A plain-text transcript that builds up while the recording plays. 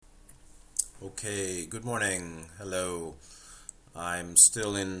Okay, good morning. Hello. I'm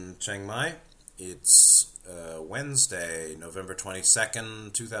still in Chiang Mai. It's Wednesday, November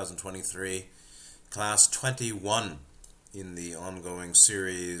 22nd, 2023, class 21 in the ongoing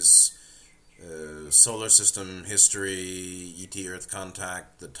series Solar System History, ET Earth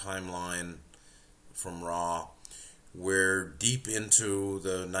Contact, the Timeline from Ra. We're deep into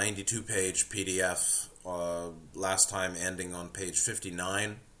the 92-page PDF, last time ending on page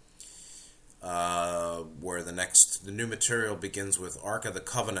 59. Where the new material begins with Ark of the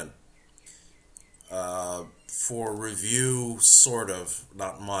Covenant. For review, sort of,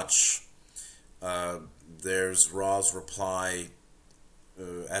 not much. There's Ra's reply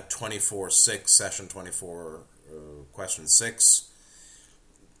at 24.6, session 24, question 6,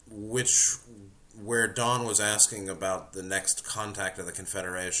 where Don was asking about the next contact of the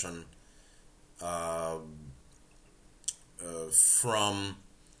Confederation from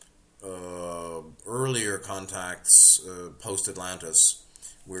earlier contacts post-Atlantis.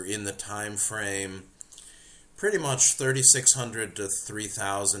 We're in the time frame pretty much 3600 to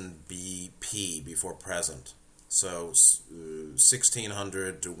 3000 BP, before present. So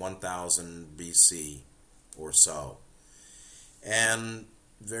 1600 to 1000 BC or so. And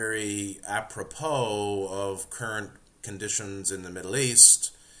very apropos of current conditions in the Middle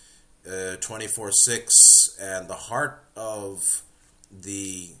East, 24.6 and the heart of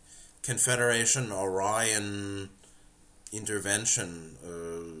the Confederation Orion intervention,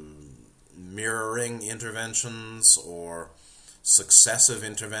 mirroring interventions or successive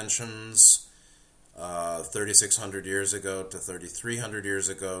interventions, 3,600 years ago to 3,300 years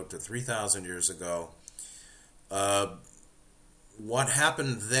ago to 3,000 years ago. What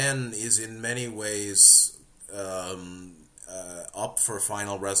happened then is in many ways up for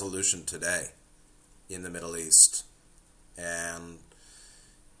final resolution today in the Middle East. And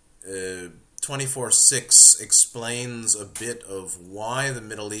 24.6 explains a bit of why the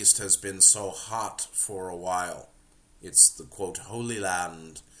Middle East has been so hot for a while. It's the, quote, holy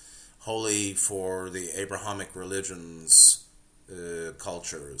land, holy for the Abrahamic religions,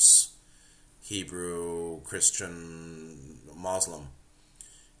 cultures, Hebrew, Christian, Muslim.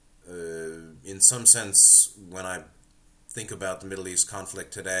 In some sense, when I think about the Middle East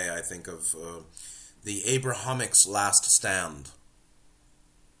conflict today, I think of the Abrahamics' last stand.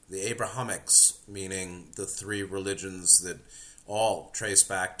 The Abrahamics, meaning the three religions that all trace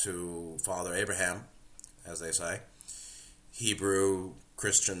back to Father Abraham, as they say, Hebrew,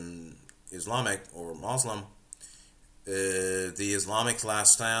 Christian, Islamic, or Muslim. The Islamic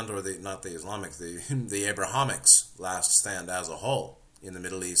last stand, or the Abrahamics last stand as a whole in the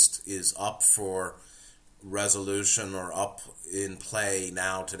Middle East is up for resolution or up in play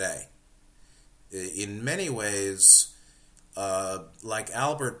now today. In many ways, like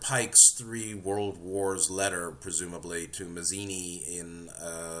Albert Pike's Three World Wars letter, presumably, to Mazzini in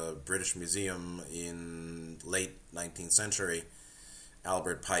a British Museum in late 19th century,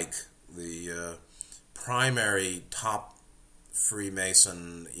 Albert Pike, the primary top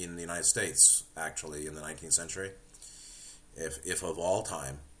Freemason in the United States, actually, in the 19th century, if of all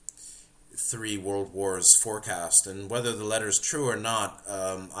time. Three World Wars forecast, and whether the letter is true or not,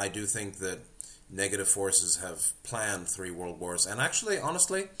 I do think that negative forces have planned three world wars. And actually,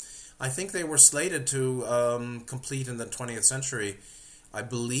 honestly, I think they were slated to complete in the 20th century. I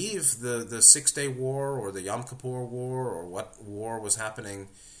believe the Six-Day War or the Yom Kippur War, or what war was happening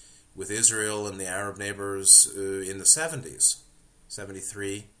with Israel and the Arab neighbors in the 70s,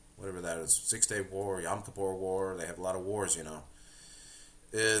 73, whatever that is, Six-Day War, Yom Kippur War, they have a lot of wars, you know.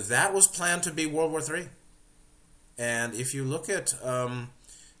 That was planned to be World War III. And if you look at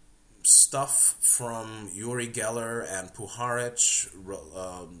stuff from Uri Geller and Puharich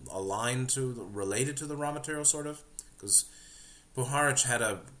related to the raw material, sort of, because Puharich had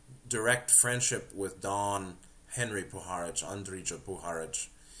a direct friendship with Don Henry Puharich, Andrija Puharich,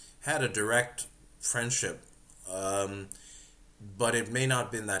 had a direct friendship, but it may not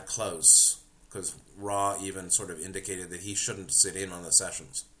have been that close, because Ra even sort of indicated that he shouldn't sit in on the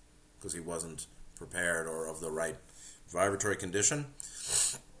sessions, because he wasn't prepared or of the right vibratory condition.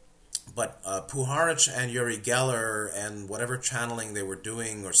 But Puharich and Uri Geller and whatever channeling they were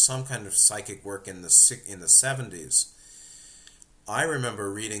doing, or some kind of psychic work in the 70s, I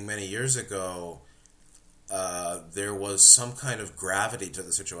remember reading many years ago, there was some kind of gravity to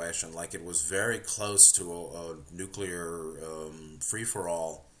the situation, like it was very close to a nuclear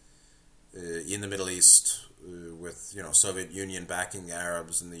free-for-all in the Middle East, with Soviet Union backing the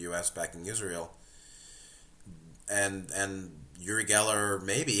Arabs and the U.S. backing Israel, and Uri Geller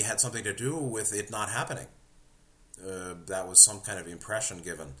maybe had something to do with it not happening. that was some kind of impression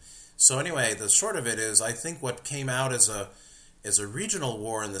given. So anyway, the short of it is, I think what came out as a regional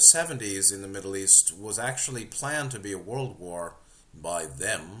war in the 70s in the Middle East was actually planned to be a world war by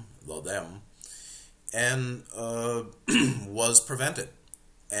them, and was prevented.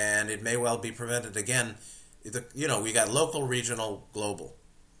 And it may well be prevented again. We got local, regional, global.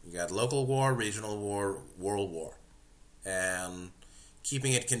 You got local war, regional war, world war. And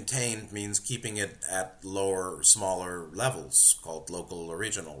keeping it contained means keeping it at lower, smaller levels, called local or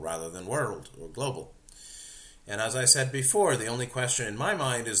regional, rather than world or global. And as I said before, the only question in my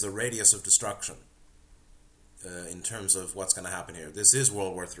mind is the radius of destruction in terms of what's going to happen here. This is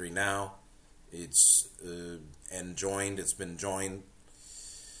World War III now. It's been joined,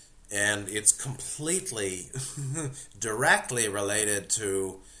 and it's completely directly related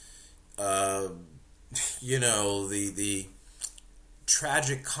to the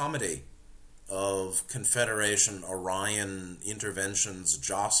tragic comedy of Confederation Orion interventions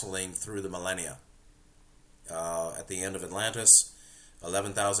jostling through the millennia. At the end of Atlantis,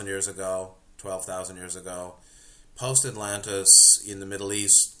 11,000 years ago, 12,000 years ago. Post-Atlantis in the Middle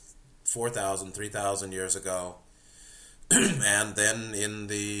East, 4,000, 3,000 years ago. And then in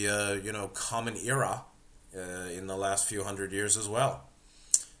the, Common Era in the last few hundred years as well.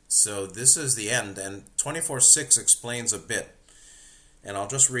 So this is the end, and 24.6 explains a bit. And I'll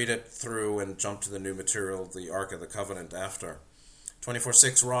just read it through and jump to the new material, the Ark of the Covenant, after.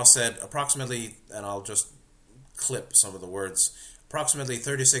 24.6, Ross said, approximately, and I'll just clip some of the words, approximately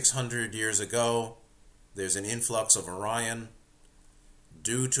 3,600 years ago, there's an influx of Orion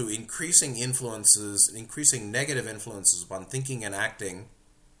due to increasing negative influences upon thinking and acting,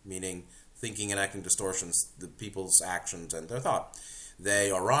 meaning thinking and acting distortions, the people's actions and their thought.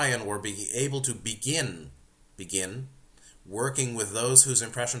 They, Orion, were able to begin working with those whose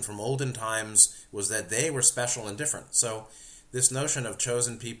impression from olden times was that they were special and different. So this notion of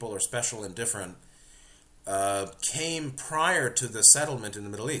chosen people or special and different came prior to the settlement in the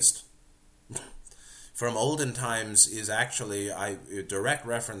Middle East. From olden times is actually a direct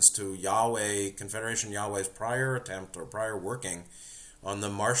reference to Yahweh, Confederation Yahweh's prior attempt or prior working on the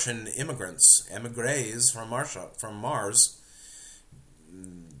Martian emigres from Mars,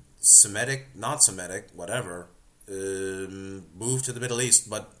 Semitic, not Semitic, whatever, moved to the Middle East,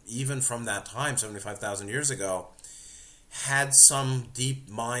 but even from that time, 75,000 years ago, had some deep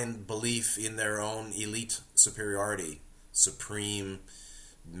mind belief in their own elite superiority, supreme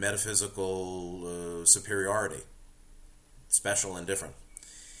metaphysical superiority, special and different.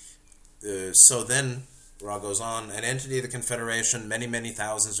 So then, Ra goes on, an entity of the Confederation, many, many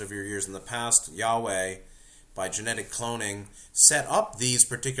thousands of years in the past, Yahweh, by genetic cloning, set up these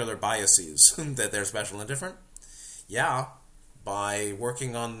particular biases, that they're special and different. Yeah, by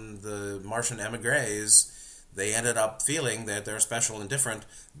working on the Martian emigres, they ended up feeling that they're special and different.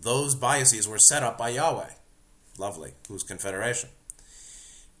 Those biases were set up by Yahweh, lovely, who's Confederation.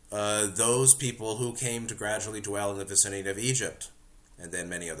 Those people who came to gradually dwell in the vicinity of Egypt, and then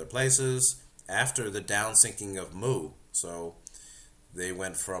many other places, after the downsinking of Mu. So they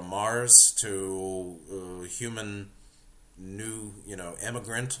went from Mars to human new,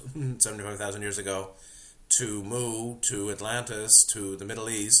 emigrant 75,000 years ago, to Mu, to Atlantis, to the Middle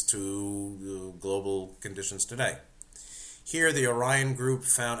East, to global conditions today. Here the Orion group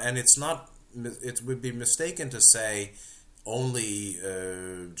found, and it would be mistaken to say only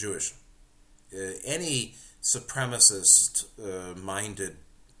Jewish. Any supremacist-minded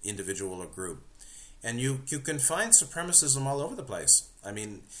individual or group. And you can find supremacism all over the place. I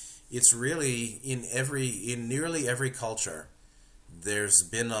mean, it's really in nearly every culture, there's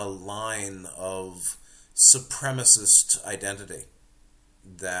been a line of supremacist identity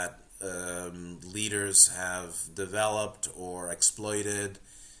that leaders have developed or exploited,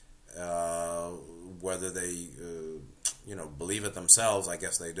 whether they believe it themselves. I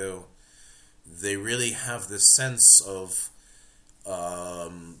guess they do. They really have this sense of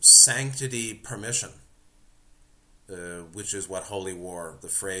sanctity permission, which is what the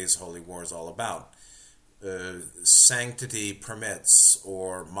phrase holy war is all about. Sanctity permits,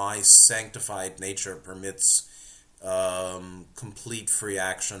 or my sanctified nature permits complete free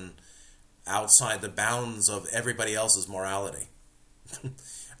action outside the bounds of everybody else's morality.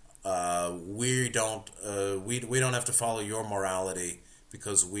 We don't have to follow your morality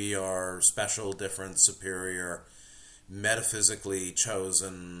because we are special, different, superior, metaphysically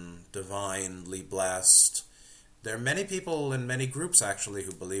chosen, divinely blessed. There are many people in many groups actually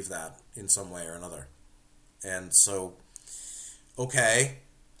who believe that in some way or another. And so,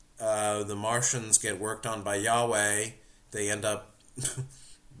 the Martians get worked on by Yahweh. They end up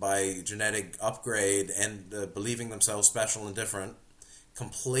by genetic upgrade and believing themselves special and different,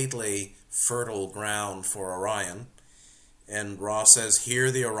 completely fertile ground for Orion. And Ross says,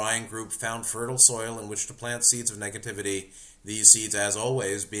 here the Orion group found fertile soil in which to plant seeds of negativity, these seeds, as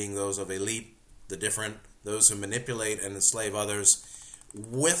always, being those of elite, the different, those who manipulate and enslave others,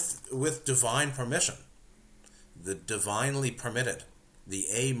 with divine permission. The divinely permitted, the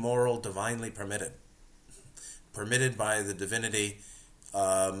amoral divinely permitted. Permitted by the divinity,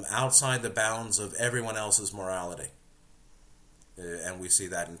 outside the bounds of everyone else's morality. And we see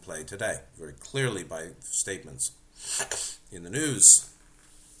that in play today, very clearly by statements in the news.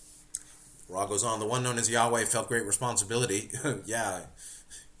 Ra goes on, the one known as Yahweh felt great responsibility. Yeah,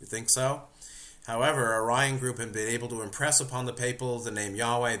 you think so? However, Orion group had been able to impress upon the people the name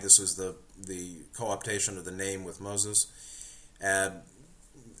Yahweh. This was the co-optation of the name with Moses.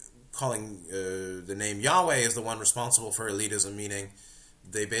 Calling the name Yahweh as the one responsible for elitism, meaning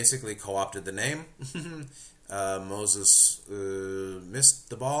they basically co-opted the name. Moses missed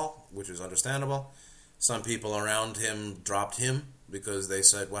the ball, which is understandable. Some people around him dropped him because they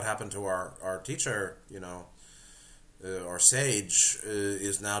said, what happened to our teacher, our sage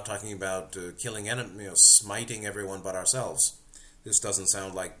is now talking about killing enemies, smiting everyone but ourselves. This doesn't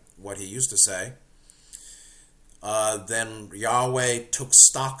sound like what he used to say. Then Yahweh took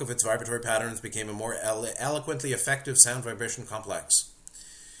stock of its vibratory patterns, became a more eloquently effective sound vibration complex.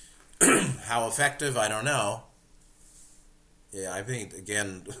 How effective, I don't know. Yeah, I think,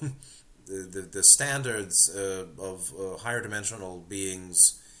 again, the standards of higher dimensional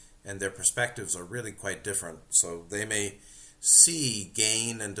beings and their perspectives are really quite different. So they may see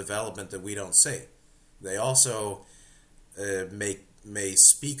gain and development that we don't see. They also may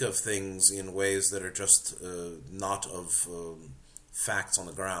speak of things in ways that are just not of facts on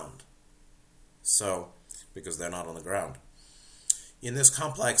the ground. So, because they're not on the ground. In this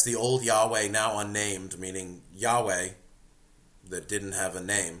complex, the old Yahweh, now unnamed, meaning Yahweh that didn't have a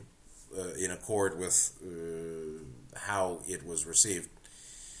name in accord with how it was received,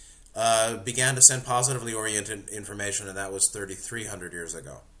 began to send positively oriented information, and that was 3,300 years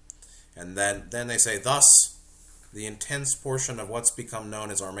ago. And then they say, thus, the intense portion of what's become known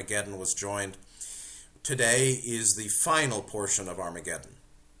as Armageddon was joined. Today is the final portion of Armageddon.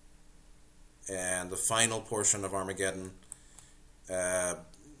 And the final portion of Armageddon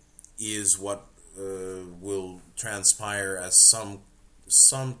is what will transpire as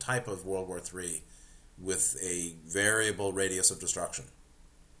some type of World War III with a variable radius of destruction.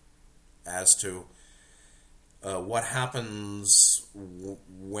 As to what happens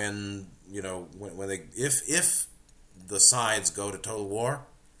when they if the sides go to total war,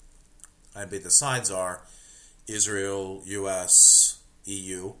 the sides are Israel, U.S.,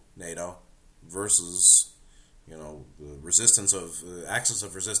 EU, NATO versus the resistance of axis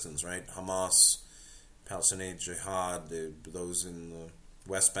of resistance, right? Hamas, Palestinian Jihad, those in the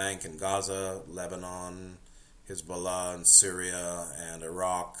West Bank and Gaza, Lebanon, Hezbollah and Syria and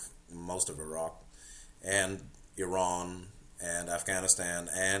Iraq, most of Iraq, and Iran and Afghanistan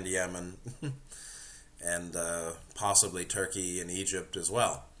and Yemen and possibly Turkey and Egypt as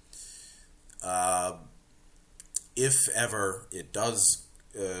well. If ever it does,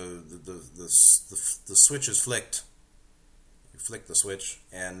 the switch is flicked. You flick the switch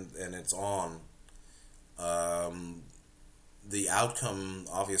and it's on. The outcome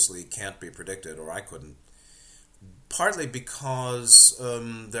obviously can't be predicted, or I couldn't. Partly because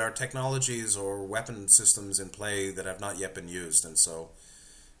there are technologies or weapon systems in play that have not yet been used, and so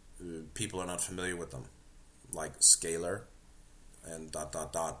people are not familiar with them, like scalar and ...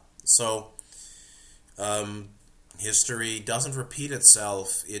 So history doesn't repeat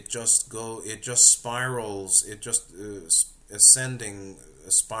itself. It just spirals. It just ascending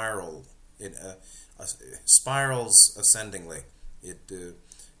a spiral. It spirals ascendingly. It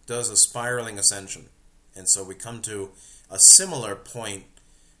does a spiraling ascension. And so we come to a similar point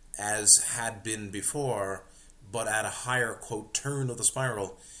as had been before, but at a higher, quote, turn of the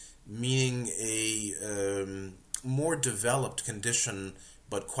spiral, meaning a more developed condition,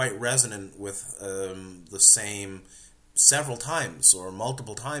 but quite resonant with the same several times or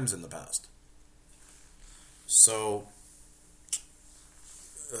multiple times in the past. So,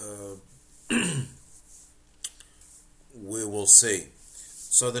 we will see.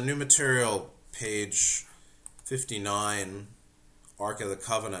 So the new material, page 59, Ark of the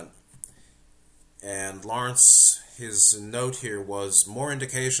Covenant. And Lawrence, his note here was more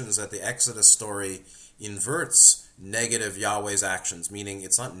indications that the Exodus story inverts negative Yahweh's actions, meaning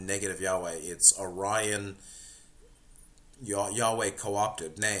it's not negative Yahweh, it's Orion, Yahweh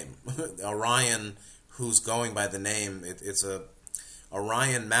co-opted name. Orion, who's going by the name, it's a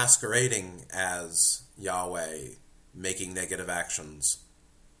Orion masquerading as Yahweh, making negative actions.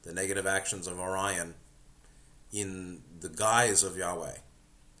 The negative actions of Orion in the guise of Yahweh.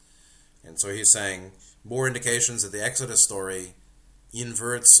 And so he's saying more indications that the Exodus story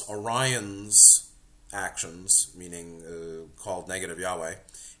inverts Orion's actions, meaning called negative Yahweh,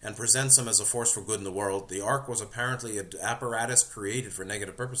 and presents him as a force for good in the world. The ark was apparently an apparatus created for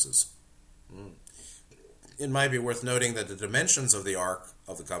negative purposes. It might be worth noting that the dimensions of the Ark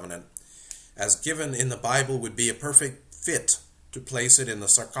of the Covenant, as given in the Bible, would be a perfect fit to place it in the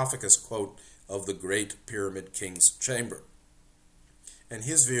sarcophagus, quote, of the great Pyramid King's chamber. And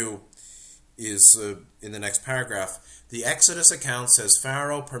his view is in the next paragraph. The Exodus account says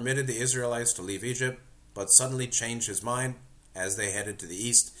Pharaoh permitted the Israelites to leave Egypt, but suddenly changed his mind as they headed to the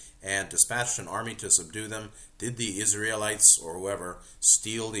east and dispatched an army to subdue them. Did the Israelites, or whoever,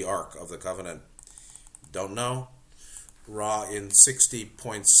 steal the Ark of the Covenant? Don't know. Ra in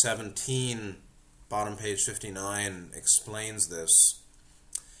 60.17, bottom page 59, explains this.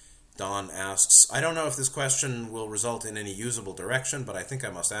 Don asks, I don't know if this question will result in any usable direction, but I think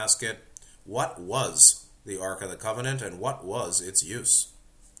I must ask it. What was the Ark of the Covenant, and what was its use?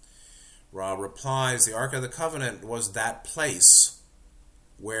 Ra replies, the Ark of the Covenant was that place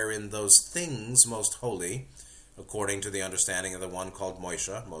wherein those things most holy, according to the understanding of the one called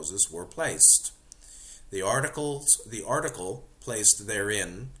Moses, were placed. The article placed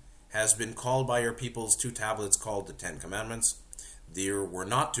therein has been called by your peoples 2 tablets called the 10 Commandments. There were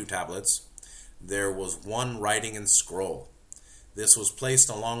not 2 tablets. There was one writing and scroll. This was placed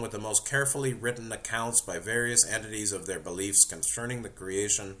along with the most carefully written accounts by various entities of their beliefs concerning the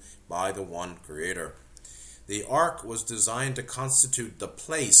creation by the one Creator. The ark was designed to constitute the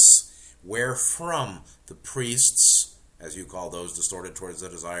place where from the priests, as you call those distorted towards the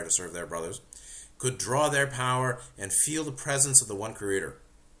desire to serve their brothers, could draw their power and feel the presence of the one Creator.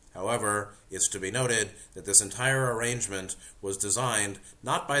 However, it's to be noted that this entire arrangement was designed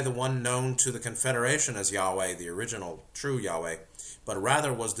not by the one known to the Confederation as Yahweh, the original true Yahweh, but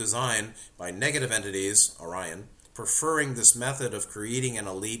rather was designed by negative entities, Orion, preferring this method of creating an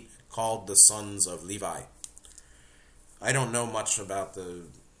elite called the Sons of Levi. I don't know much about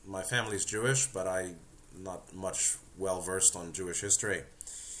my family's Jewish, but I'm not much well versed on Jewish history.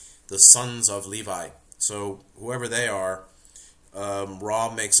 The Sons of Levi. So whoever they are,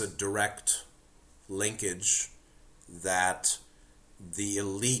 Ra makes a direct linkage that the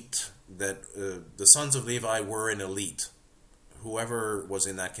elite, that the Sons of Levi were an elite. Whoever was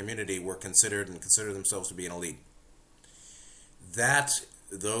in that community were considered themselves to be an elite. That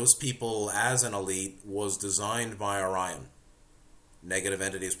those people as an elite was designed by Orion. Negative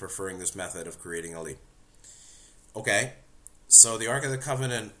entities preferring this method of creating elite. Okay. So the Ark of the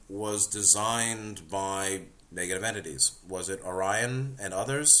Covenant was designed by negative entities. Was it Orion and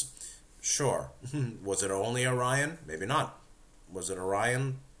others? Sure. Was it only Orion? Maybe not. Was it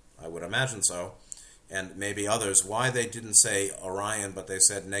Orion? I would imagine so. And maybe others. Why they didn't say Orion, but they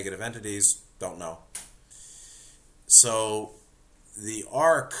said negative entities, don't know. So the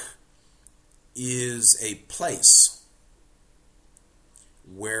Ark is a place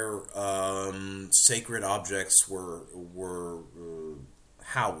where sacred objects were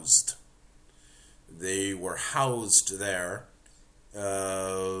housed. They were housed there,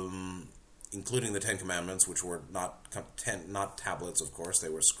 including the 10 Commandments, which were not tablets, of course, they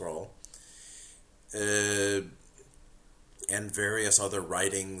were scroll, and various other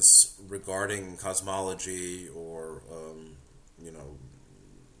writings regarding cosmology or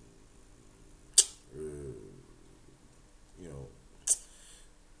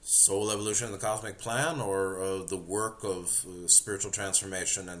soul evolution and the cosmic plan, or the work of spiritual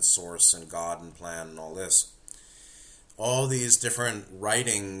transformation and source and God and plan and all this. All these different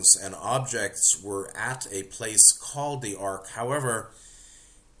writings and objects were at a place called the Ark. However,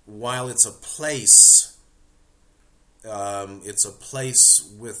 while it's a place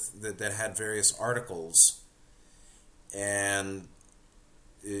with that had various articles, and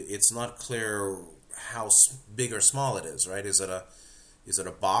it's not clear how big or small it is, right? Is it a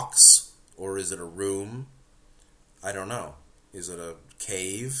box, or is it a room? I don't know. Is it a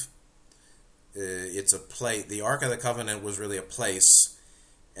cave? It's a place. The Ark of the Covenant was really a place,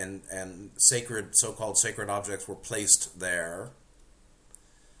 and so-called sacred objects were placed there.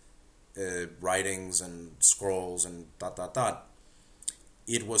 Writings and scrolls and ...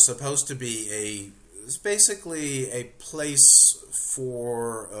 It was supposed to be basically a place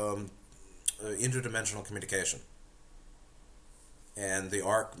for interdimensional communication. And the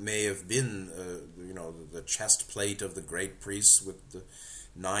Ark may have been, the chest plate of the great priests with the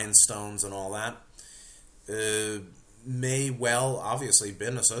 9 stones and all that. may well obviously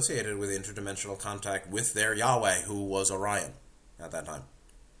been associated with interdimensional contact with their Yahweh, who was Orion at that time.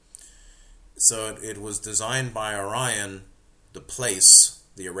 So it was designed by Orion, the place,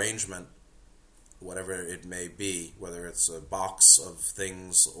 the arrangement, whatever it may be, whether it's a box of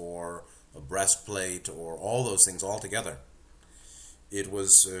things or a breastplate or all those things all together. It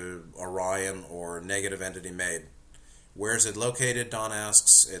was Orion or negative entity made. Where is it located, Don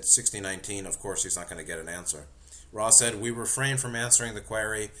asks. At 6019, of course he's not going to get an answer. Ross said, we refrain from answering the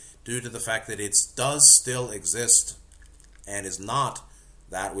query due to the fact that it does still exist and is not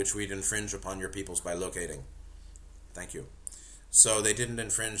that which we'd infringe upon your peoples by locating. Thank you. So they didn't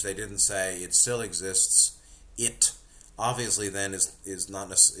infringe, they didn't say it still exists. It obviously then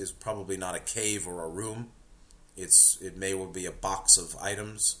is probably not a cave or a room. It may well be a box of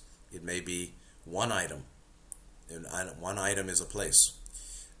items. It may be one item. And one item is a place.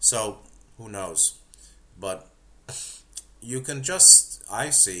 So who knows? But you can I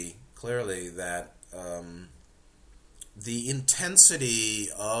see clearly that the intensity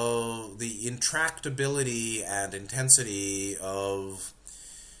of the intractability and intensity of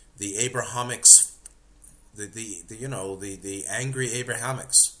the Abrahamics, the angry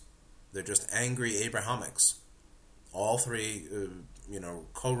Abrahamics. They're just angry Abrahamics. All three,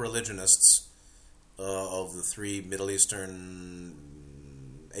 co-religionists of the three Middle Eastern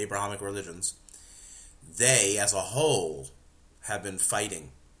Abrahamic religions, they, as a whole, have been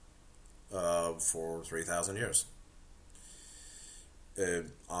fighting for 3,000 years.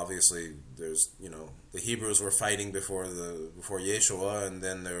 Obviously, there's, the Hebrews were fighting before Yeshua, and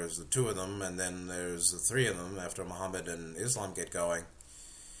then there's the two of them, and then there's the three of them after Muhammad and Islam get going.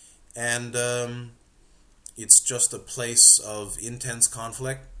 And it's just a place of intense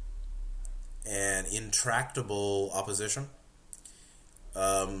conflict and intractable opposition.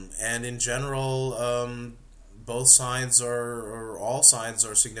 And in general, both sides or all sides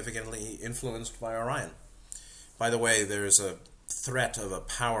are significantly influenced by Orion. By the way, there's a threat of a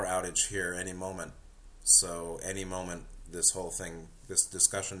power outage here any moment. So any moment this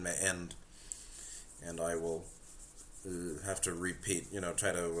discussion may end, and I will have to repeat,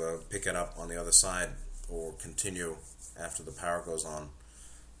 try to pick it up on the other side or continue after the power goes on.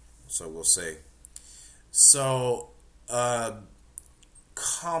 So we'll see. So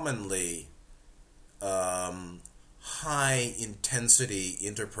commonly high intensity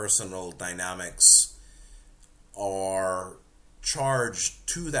interpersonal dynamics are charged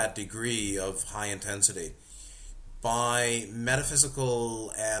to that degree of high intensity by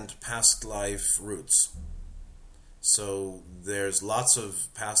metaphysical and past life roots. So there's lots of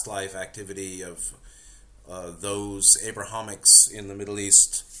past life activity of those Abrahamics in the Middle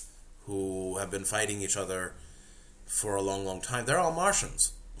East who have been fighting each other for a long, long time. They're all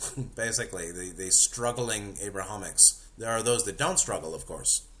Martians, basically. The struggling Abrahamics. There are those that don't struggle, of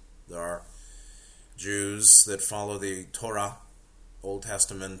course. There are Jews that follow the Torah, Old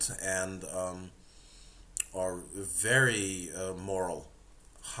Testament, and are very moral,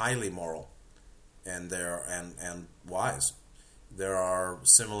 highly moral, and and wise. There are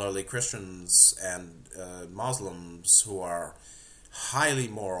similarly Christians and Muslims who are highly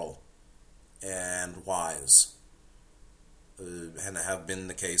moral and wise, and have been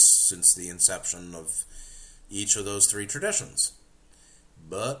the case since the inception of each of those three traditions.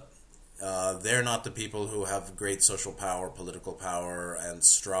 But they're not the people who have great social power, political power, and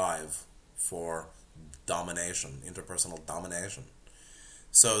strive for domination, interpersonal domination.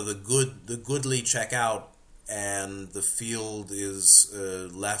 So the goodly check out, and the field is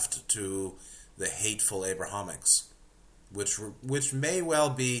left to the hateful Abrahamics, which may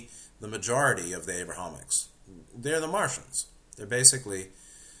well be the majority of the Abrahamics. They're the Martians. They're basically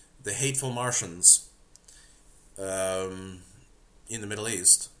the hateful Martians in the Middle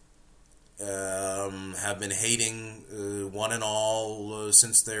East. Have been hating one and all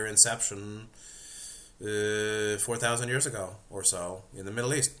since their inception 4,000 years ago or so in the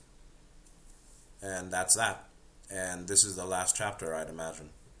Middle East. And that's that. And this is the last chapter, I'd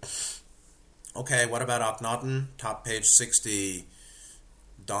imagine. Okay, what about Akhenaten? Top page 60.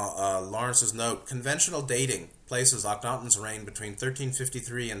 Lawrence's note. Conventional dating places Akhenaten's reign between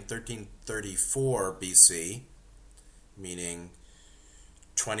 1353 and 1334 BC, meaning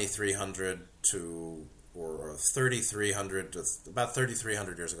 2300 to, or 3300 to about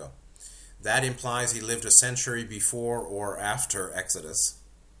 3300 years ago. That implies he lived a century before or after Exodus,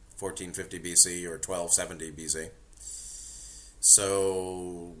 1450 BC or 1270 BC.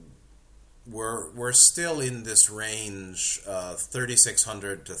 So we're still in this range,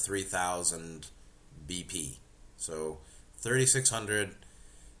 3600 to 3000 BP. So 3600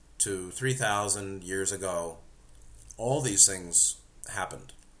 to 3000 years ago, all these things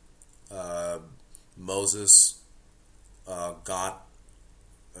happened. Moses got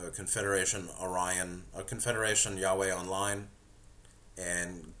Confederation Orion, Confederation Yahweh online,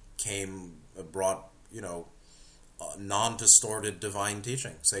 and brought, non-distorted divine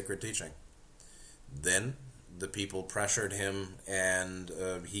teaching, sacred teaching. Then the people pressured him, and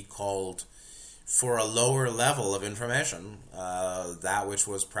he called for a lower level of information, that which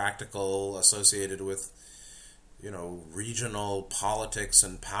was practical, associated with, regional politics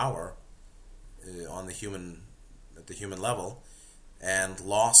and power at the human level, and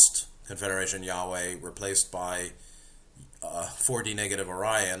lost Confederation Yahweh, replaced by 4D negative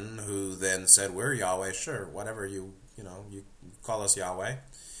Orion, who then said, "We're Yahweh, sure, whatever you call us Yahweh."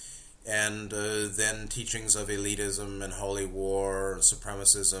 And then teachings of elitism and holy war,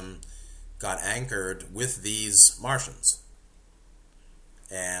 supremacism, got anchored with these Martians.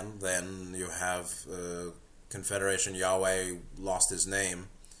 And then you have Confederation Yahweh lost his name,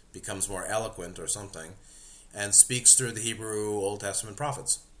 becomes more eloquent or something, and speaks through the Hebrew Old Testament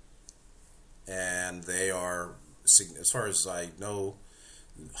prophets. And they are, as far as I know,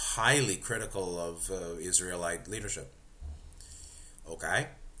 highly critical of Israelite leadership. Okay?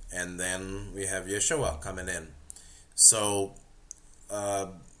 And then we have Yeshua coming in. So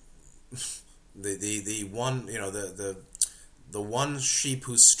the one, the one sheep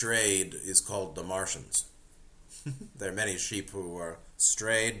who strayed is called the Martians. There are many sheep who are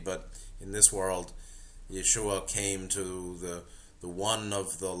strayed, but in this world, Yeshua came to the one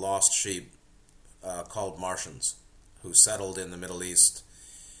of the lost sheep called Martians, who settled in the Middle East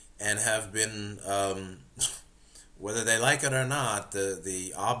and have been, whether they like it or not,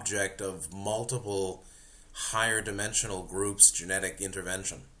 the object of multiple higher dimensional groups' genetic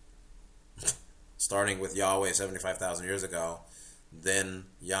intervention. Starting with Yahweh 75,000 years ago, then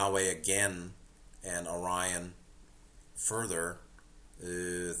Yahweh again, and Orion further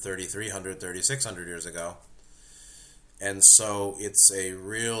 3,300, 3,600 years ago. And so it's a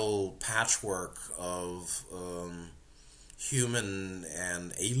real patchwork of human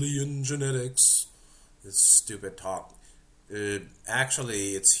and alien genetics. This stupid talk.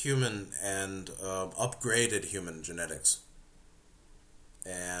 Actually, it's human and upgraded human genetics.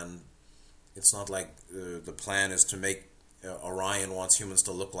 And it's not like the plan is to make Orion wants humans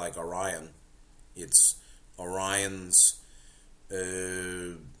to look like Orion. It's Orion's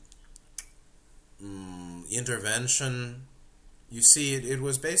intervention. You see, it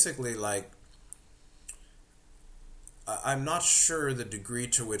was basically like, I'm not sure the degree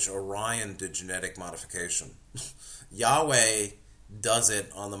to which Orion did genetic modification. Yahweh does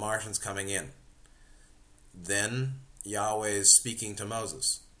it on the Martians coming in. Then Yahweh is speaking to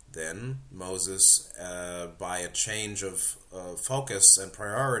Moses. Then Moses, by a change of focus and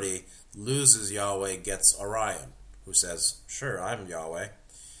priority, loses Yahweh, gets Orion, who says, "Sure, I'm Yahweh."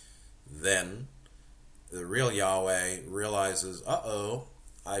 Then the real Yahweh realizes, "Uh-oh,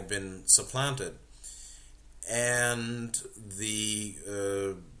 I've been supplanted." And the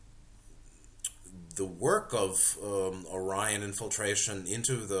work of Orion infiltration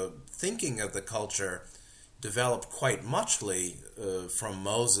into the thinking of the culture developed quite muchly from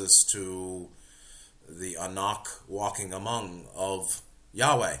Moses to the Anak walking among of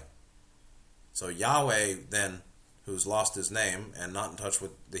Yahweh. So Yahweh then, who's lost his name and not in touch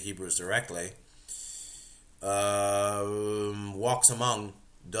with the Hebrews directly, walks among,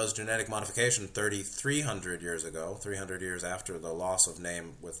 does genetic modification 3,300 years ago, 300 years after the loss of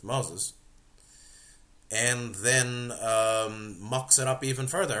name with Moses, and then mucks it up even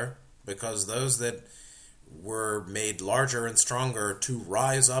further, because those that were made larger and stronger to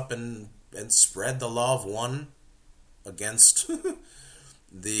rise up and spread the law of one against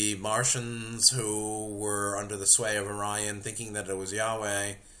the Martians who were under the sway of Orion, thinking that it was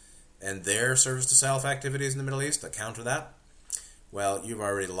Yahweh, and their service to self activities in the Middle East to counter that, well, you've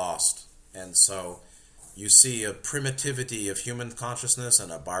already lost. And so you see a primitivity of human consciousness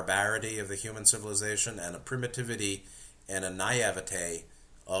and a barbarity of the human civilization and a primitivity and a naivete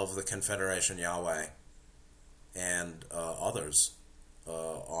of the Confederation Yahweh and others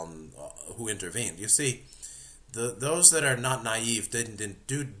who intervened. You see, those that are not naive didn't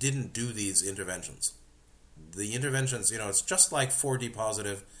do these interventions. The interventions, it's just like 4D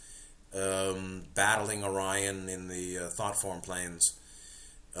positive battling Orion in the thought form planes.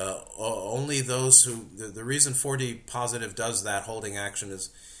 Only those who... The reason 4D positive does that holding action is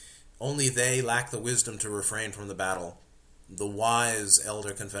only they lack the wisdom to refrain from the battle. The wise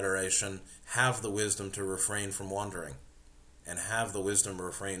Elder Confederation have the wisdom to refrain from wandering, and have the wisdom to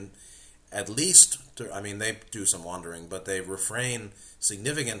refrain at least... they do some wandering, but they refrain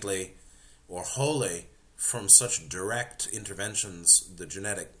significantly or wholly from such direct interventions, the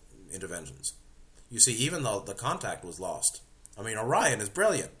genetic interventions. You see, even though the contact was lost. I mean, Orion is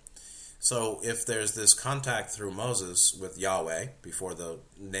brilliant. So if there's this contact through Moses with Yahweh before the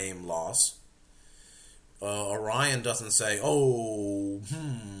name loss, Orion doesn't say,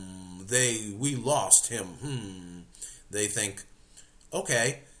 we lost him. They think,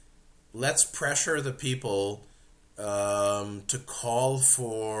 okay, let's pressure the people to call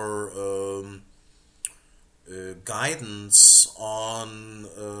for guidance on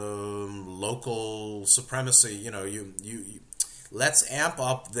local supremacy. Let's amp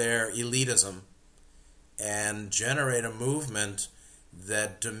up their elitism and generate a movement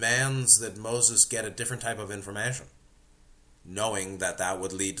that demands that Moses get a different type of information, knowing that that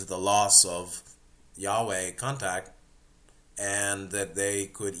would lead to the loss of Yahweh contact, and that they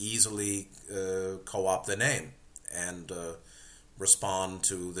could easily co-opt the name and respond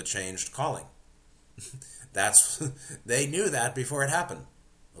to the changed calling. They knew that before it happened.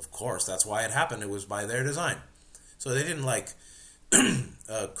 Of course, that's why it happened. It was by their design. So they didn't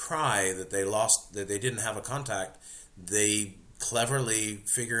cry that they lost, that they didn't have a contact. They cleverly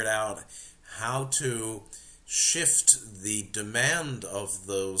figured out how to shift the demand of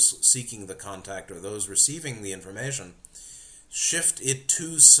those seeking the contact or those receiving the information, shift it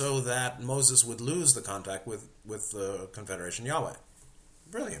so that Moses would lose the contact with the Confederation Yahweh.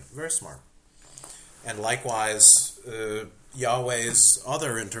 Brilliant, very smart. And likewise, Yahweh's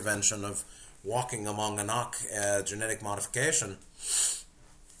other intervention of walking among Anak, genetic modification,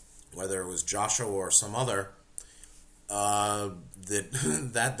 whether it was Joshua or some other,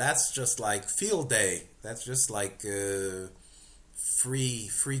 that's just like field day. That's just like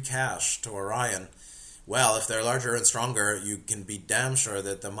free cash to Orion. Well, if they're larger and stronger, you can be damn sure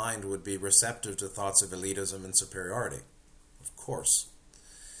that the mind would be receptive to thoughts of elitism and superiority. Of course.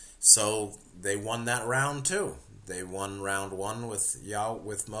 So they won that round too. They won round 1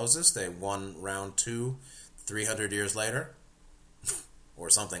 with Moses. They won round 2 300 years later, or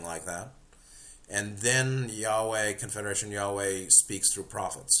something like that. And then Yahweh, Confederation Yahweh, speaks through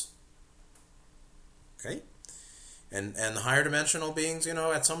prophets. Okay? And the higher dimensional beings,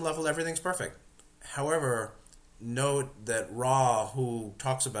 at some level everything's perfect. However, note that Ra, who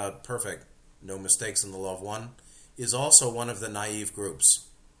talks about perfect, no mistakes in the law of one, is also one of the naive groups,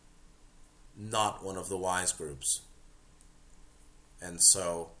 not one of the wise groups. And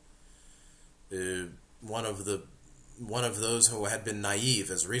so, one of those who had been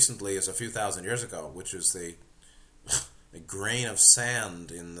naive as recently as a few thousand years ago, which is a grain of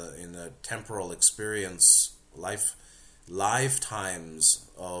sand in the temporal experience, lifetimes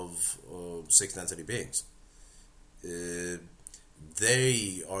of sixth density beings.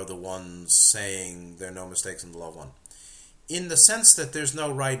 They are the ones saying there are no mistakes in the law of one. In the sense that there's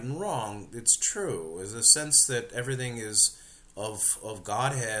no right and wrong, it's true. In the sense that everything is of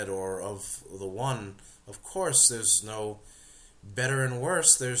Godhead or of the one, of course there's no better and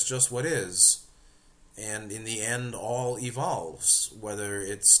worse, there's just what is. And in the end, all evolves, whether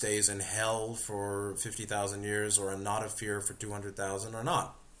it stays in hell for 50,000 years or a knot of fear for 200,000 or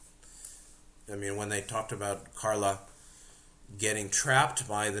not. I mean, when they talked about Carla getting trapped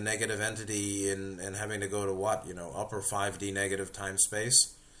by the negative entity and having to go to upper 5D negative time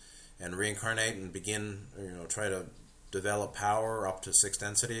space and reincarnate and begin, try to develop power up to sixth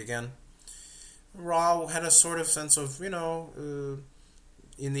density again. Ra had a sort of sense of, in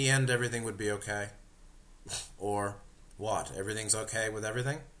the end everything would be okay. Or what? Everything's okay with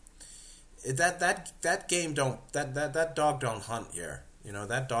everything? That game that dog don't hunt here.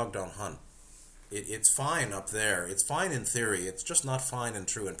 That dog don't hunt. It's fine up there. It's fine in theory. It's just not fine and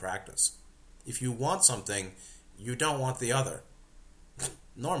true in practice. If you want something, you don't want the other.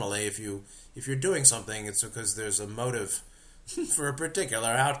 Normally, if you're doing something, it's because there's a motive for a particular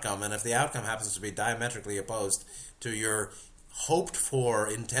outcome, and if the outcome happens to be diametrically opposed to your hoped for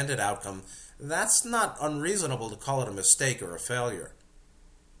intended outcome, that's not unreasonable to call it a mistake or a failure,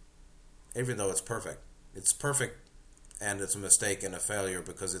 even though it's perfect. It's perfect, and it's a mistake and a failure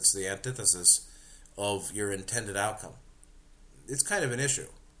because it's the antithesis of your intended outcome. It's kind of an issue.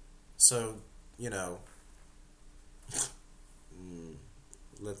 So,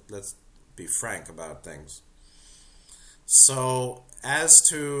 let's be frank about things. So, as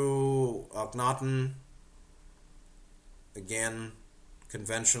to Akhenaten, again,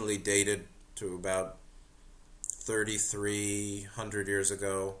 conventionally dated to about 3,300 years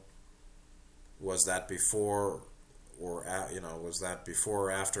ago. Was that before or was that before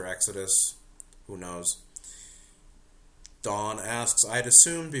or after Exodus? Who knows? Dawn asks, I'd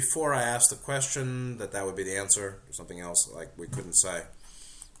assumed before I asked the question that would be the answer, or something else like we couldn't say.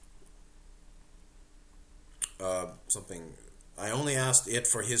 something. I only asked it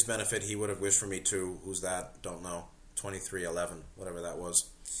for his benefit. He would have wished for me too. Who's that? Don't know. 2311, whatever that was.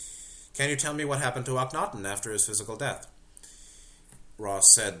 Can you tell me what happened to Akhenaten after his physical death?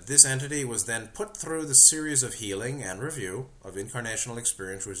 Ross said, this entity was then put through the series of healing and review of incarnational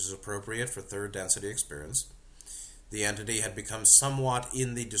experience which is appropriate for third density experience. The entity had become somewhat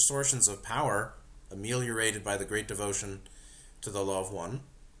in the distortions of power, ameliorated by the great devotion to the law of one.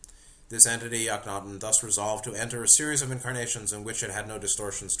 This entity, Akhenaten, thus resolved to enter a series of incarnations in which it had no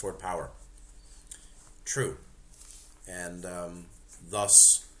distortions toward power. True. And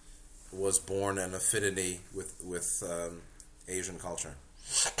thus was born an affinity with Asian culture.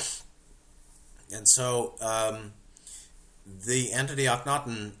 And so the entity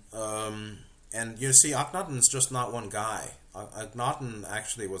Akhenaten, and you see, Akhenaten is just not one guy. Akhenaten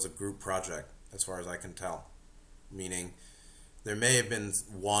actually was a group project, as far as I can tell. Meaning, there may have been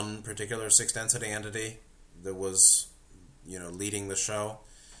one particular sixth density entity that was, leading the show,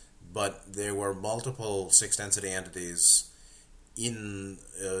 but there were multiple sixth density entities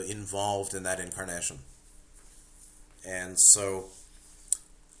involved in that incarnation. And so,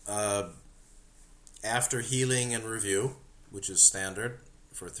 after healing and review, which is standard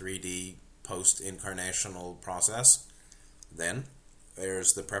for 3D post-incarnational process, then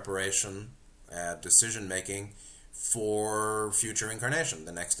there's the preparation, decision-making for future incarnation,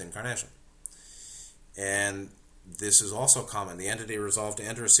 the next incarnation. And this is also common. The entity resolved to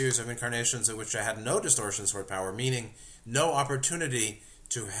enter a series of incarnations in which I had no distortions toward power, meaning no opportunity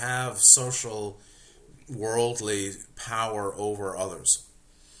to have social, worldly power over others.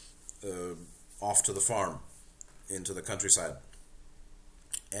 Off to the farm, into the countryside.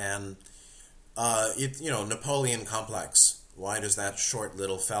 And, Napoleon complex. Why does that short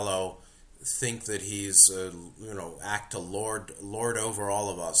little fellow think that he's, act to lord over all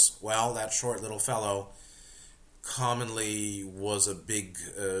of us? Well, that short little fellow commonly was a big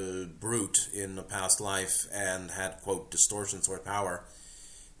brute in a past life and had, quote, distortions toward power,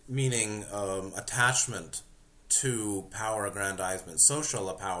 meaning attachment to power aggrandizement,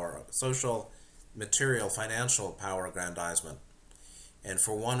 social, material, financial power aggrandizement. And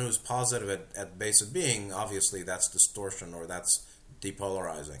for one who's positive at base of being, obviously that's distortion or that's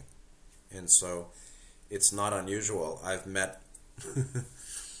depolarizing. And so it's not unusual. I've met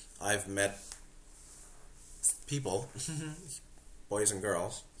people, boys and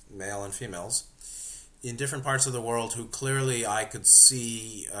girls, male and females, in different parts of the world who clearly I could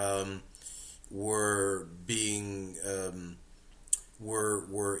see were being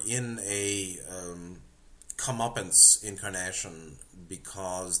were in a comeuppance incarnation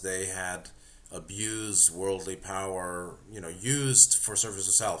because they had abused worldly power, used for service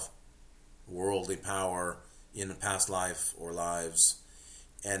of self, worldly power in a past life or lives,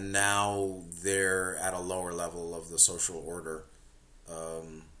 and now they're at a lower level of the social order,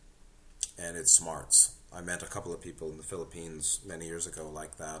 and it smarts. I met a couple of people in the Philippines many years ago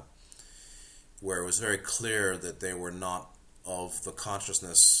like that, where it was very clear that they were not of the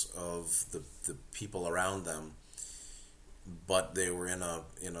consciousness of the people around them, but they were in a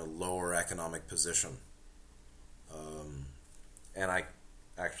lower economic position, and I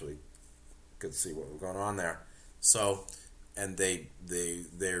actually could see what was going on there. So, and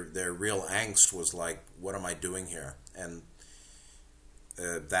their real angst was like, what am I doing here? And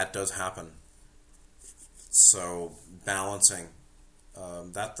that does happen. So balancing,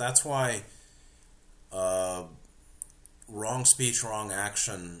 that's why wrong speech, wrong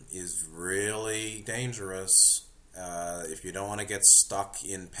action is really dangerous. If you don't want to get stuck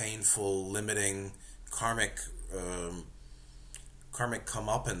in painful, limiting, karmic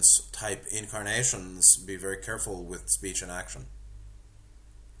comeuppance type incarnations, be very careful with speech and action.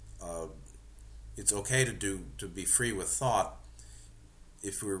 It's okay to be free with thought.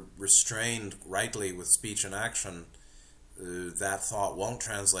 If we're restrained rightly with speech and action, that thought won't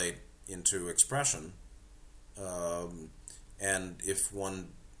translate into expression. And if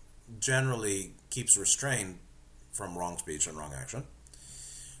one generally keeps restrained from wrong speech and wrong action,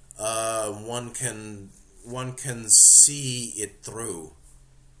 one can see it through,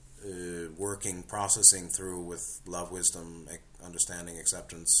 processing through with love, wisdom, understanding,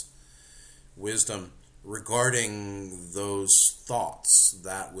 acceptance, wisdom, regarding those thoughts,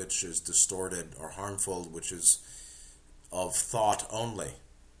 that which is distorted or harmful, which is of thought only,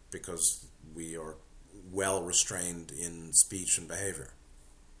 because we are well restrained in speech and behavior.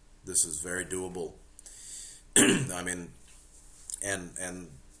 This is very doable. I mean, and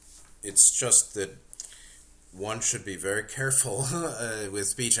it's just that one should be very careful with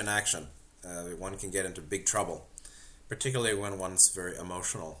speech and action. One can get into big trouble, particularly when one's very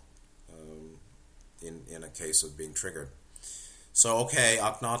emotional. in a case of being triggered. So, okay,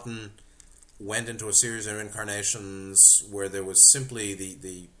 Akhenaten went into a series of incarnations where there was simply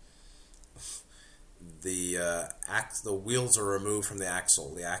the wheels are removed from the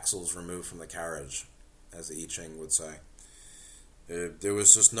axle's removed from the carriage, as the I Ching would say. There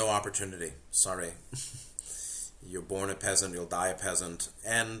was just no opportunity. Sorry. You're born a peasant, you'll die a peasant.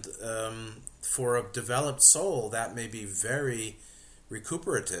 And for a developed soul, that may be very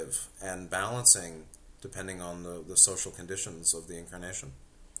recuperative and balancing, depending on the social conditions of the incarnation.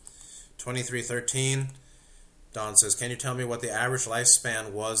 2313, Don says, can you tell me what the average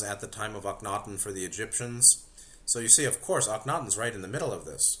lifespan was at the time of Akhenaten for the Egyptians? So you see, of course, Akhenaten's right in the middle of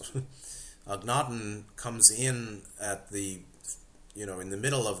this. Akhenaten comes in at in the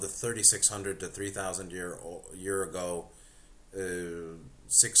middle of the 3600 to 3000 year ago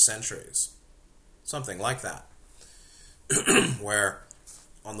 6 centuries, something like that, where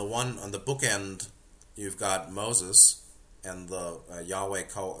on the bookend you've got Moses and the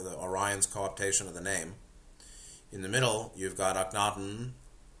the Orion's co-optation of the name. In the middle you've got Akhenaten,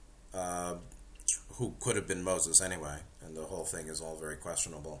 who could have been Moses anyway, and the whole thing is all very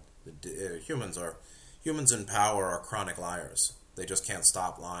questionable. Humans in power are chronic liars. They just can't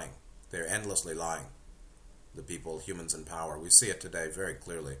stop lying. They're endlessly lying. Humans in power. We see it today very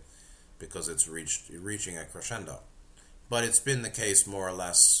clearly because it's reaching a crescendo. But it's been the case more or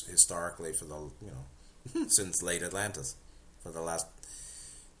less historically for since late Atlantis, for the last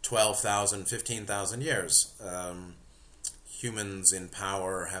 12,000, 15,000 years. Humans in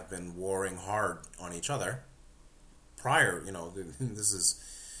power have been warring hard on each other. This is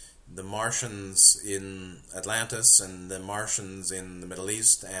the Martians in Atlantis and the Martians in the Middle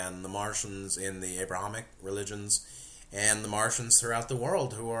East and the Martians in the Abrahamic religions and the Martians throughout the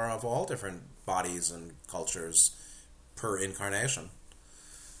world, who are of all different bodies and cultures per incarnation.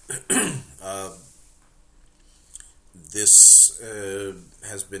 This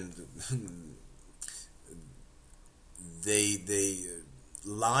has been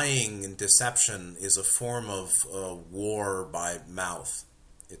lying and deception is a form of war by mouth.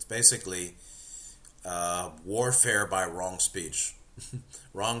 It's basically warfare by wrong speech.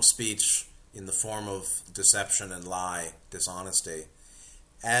 Wrong speech in the form of deception and lie, dishonesty,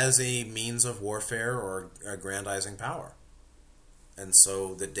 as a means of warfare or aggrandizing power. And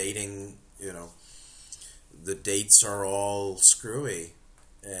so the dates are all screwy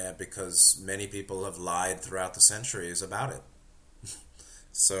because many people have lied throughout the centuries about it.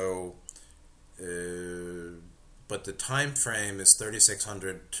 So, but the time frame is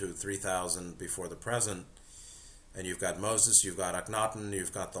 3600 to 3000 before the present, and you've got Moses, you've got Akhenaten,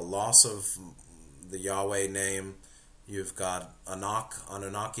 you've got the loss of the Yahweh name, you've got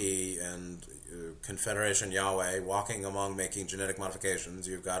Anunnaki and Confederation Yahweh walking among making genetic modifications,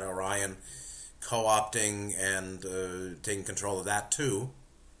 you've got Orion co-opting and taking control of that too,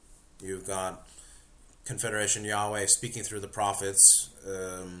 you've got Confederation Yahweh speaking through the prophets,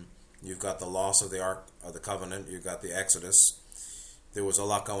 you've got the loss of the Ark of the Covenant, you've got the Exodus. There was a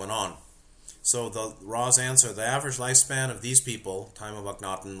lot going on. So the Ra's answer, the average lifespan of these people, time of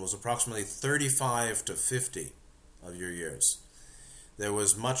Akhenaten, was approximately 35 to 50 of your years. There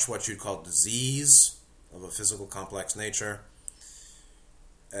was much what you'd call disease of a physical complex nature.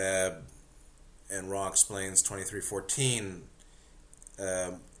 And Ra explains 2314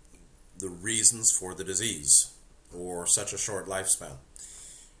 the reasons for the disease or such a short lifespan.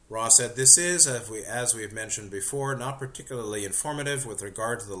 Ra said, this is, as we have mentioned before, not particularly informative with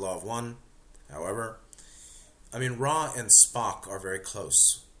regard to the law of one. However, Ra and Spock are very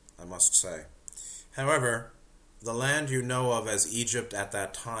close, I must say. However, the land you know of as Egypt at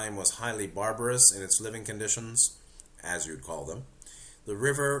that time was highly barbarous in its living conditions, as you'd call them. The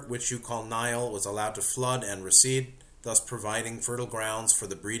river, which you call Nile, was allowed to flood and recede, thus providing fertile grounds for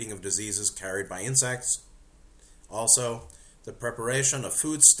the breeding of diseases carried by insects. Also, the preparation of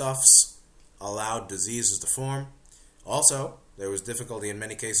foodstuffs allowed diseases to form. Also, there was difficulty in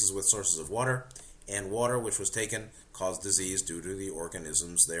many cases with sources of water, and water which was taken caused disease due to the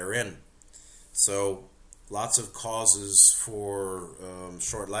organisms therein. So, lots of causes for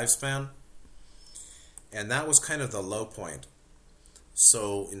short lifespan, and that was kind of the low point.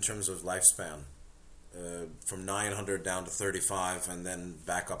 So, in terms of lifespan, from 900 down to 35, and then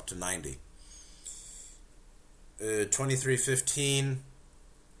back up to 90. 2315,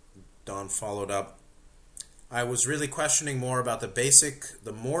 Don followed up. I was really questioning more about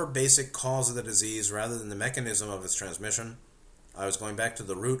the more basic cause of the disease rather than the mechanism of its transmission. I was going back to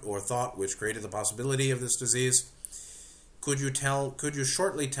the root or thought which created the possibility of this disease. Could you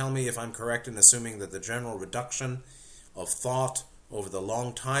shortly tell me if I'm correct in assuming that the general reduction of thought over the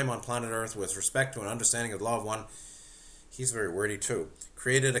long time on planet Earth with respect to an understanding of the law of one, he's very wordy too,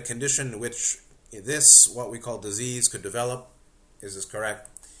 created a condition in which this, what we call disease, could develop. Is this correct?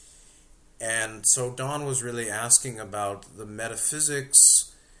 And so Don was really asking about the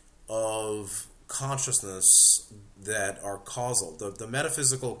metaphysics of consciousness that are causal, the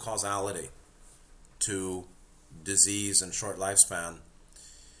metaphysical causality to disease and short lifespan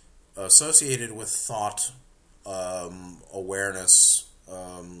associated with thought, awareness,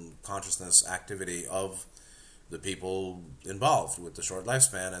 consciousness, activity of the people involved with the short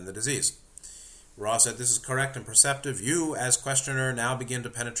lifespan and the disease. Ra said, this is correct and perceptive. You, as questioner, now begin to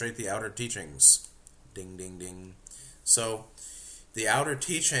penetrate the outer teachings. Ding, ding, ding. So, the outer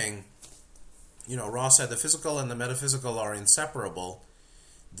teaching, Ra said the physical and the metaphysical are inseparable.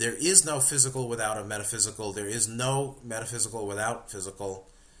 There is no physical without a metaphysical. There is no metaphysical without physical.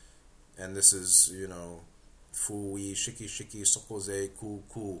 And this is, fu-wi, shiki, shiki, sokoze, ku,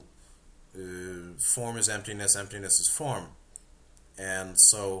 ku. Form is emptiness, emptiness is form. And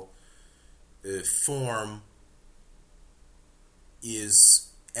so, form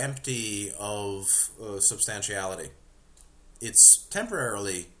is empty of substantiality. It's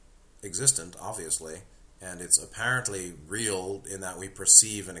temporarily existent, obviously, and it's apparently real in that we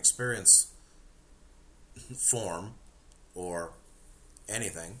perceive and experience form or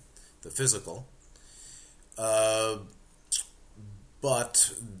anything, the physical.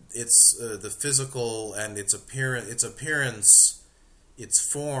 But it's the physical and its appearance, its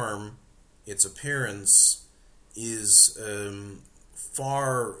form, its appearance is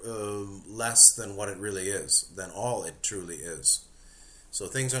far less than what it really is, than all it truly is. So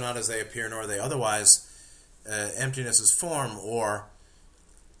things are not as they appear, nor are they otherwise. Emptiness is form, or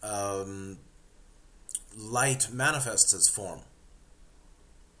light manifests as form.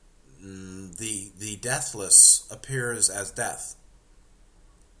 The deathless appears as death.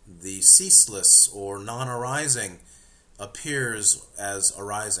 The ceaseless or non-arising appears as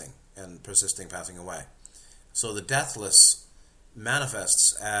arising and persisting, passing away. So the deathless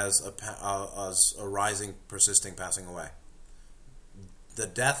manifests as arising, persisting, passing away. The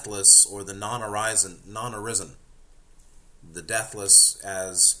deathless or the non-arisen. The deathless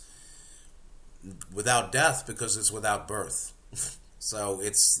as without death because it's without birth. So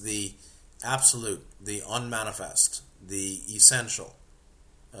it's the absolute, the unmanifest, the essential,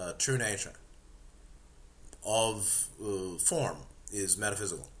 true nature of form is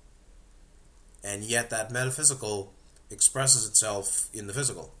metaphysical. And yet that metaphysical expresses itself in the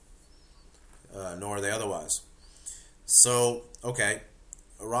physical, nor are they otherwise. So, okay,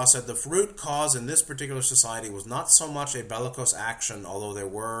 Ra said the root cause in this particular society was not so much a bellicose action, although there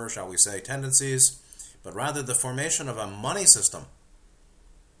were, shall we say, tendencies, but rather the formation of a money system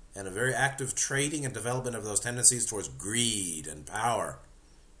and a very active trading and development of those tendencies towards greed and power.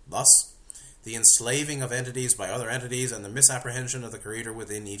 Thus, the enslaving of entities by other entities and the misapprehension of the creator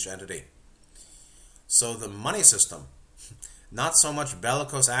within each entity. So the money system, not so much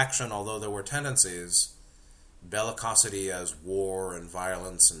bellicose action, although there were tendencies, bellicosity as war and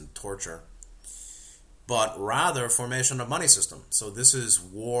violence and torture, but rather formation of money system. So this is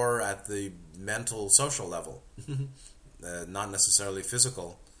war at the mental, social level, not necessarily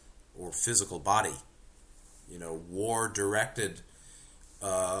physical or physical body. War directed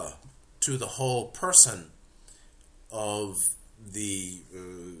to the whole person of the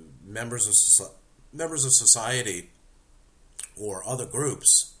members of society or other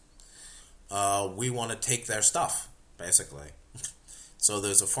groups. We want to take their stuff, basically. So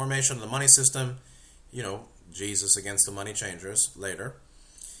there's a formation of the money system, Jesus against the money changers later.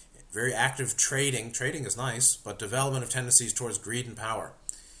 Very active trading. Trading is nice, but development of tendencies towards greed and power.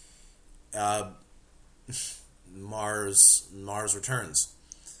 Mars returns.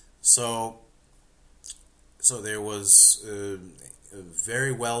 So there was a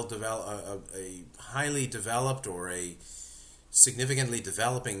very well developed, a highly developed or a significantly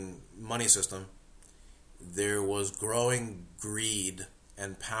developing money system. There was growing greed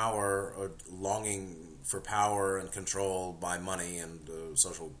and power, or longing for power and control by money and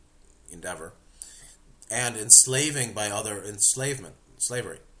social endeavor, and enslaving by other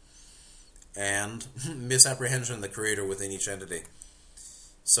slavery, and misapprehension of the creator within each entity.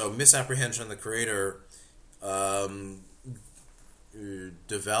 So misapprehension of the creator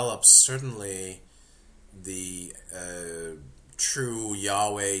develops certainly the true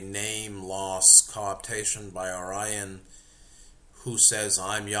Yahweh name loss, cooptation by Orion, who says,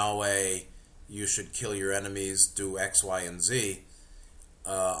 I'm Yahweh, you should kill your enemies, do X, Y, and Z.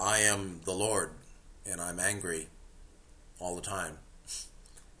 I am the Lord, and I'm angry all the time.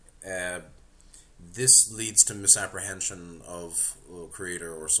 this leads to misapprehension of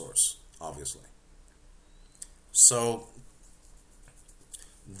creator or source, obviously. So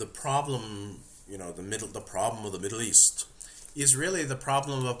the problem, the problem of the Middle East is really the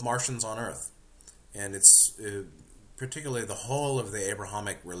problem of Martians on Earth, and it's particularly the whole of the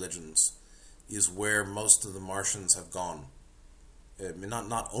Abrahamic religions is where most of the Martians have gone.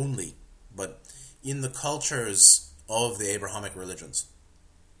 Not only, but in the cultures of the Abrahamic religions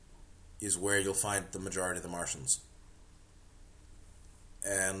is where you'll find the majority of the Martians.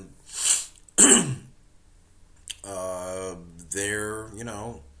 And they're,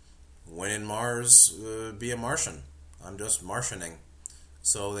 when in Mars, be a Martian. I'm just Martianing.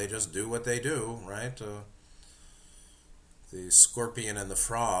 So they just do what they do, right? The scorpion and the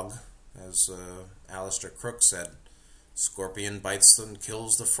frog, as Alistair Crook said, scorpion bites and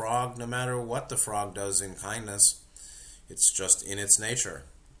kills the frog no matter what the frog does in kindness. It's just in its nature.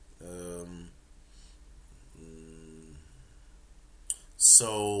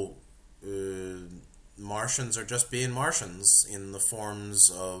 So Martians are just being Martians in the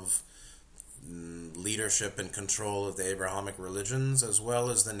forms of leadership and control of the Abrahamic religions, as well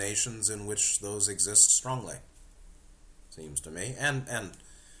as the nations in which those exist strongly, seems to me. And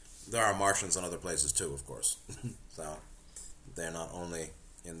there are Martians in other places too, of course. So they're not only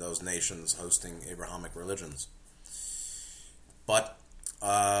in those nations hosting Abrahamic religions. But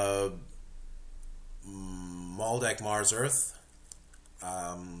Maldek, Mars, Earth,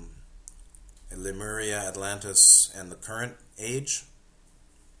 Lemuria, Atlantis, and the current age,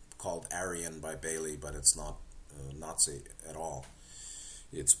 called Aryan by Bailey, but it's not Nazi at all.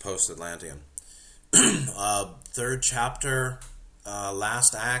 It's post-Atlantean. Third chapter,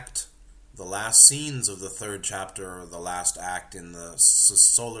 last act, the last scenes of the third chapter, the last act in the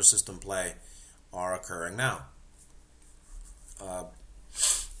solar system play are occurring now.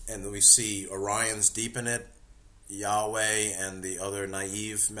 And we see Orion's deep in it, Yahweh and the other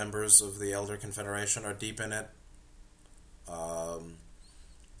naive members of the Elder Confederation are deep in it.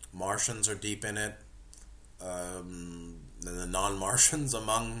 Martians are deep in it. The non-Martians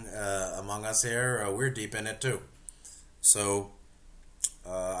among us here, we're deep in it too. So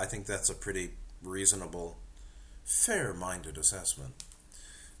I think that's a pretty reasonable, fair-minded assessment.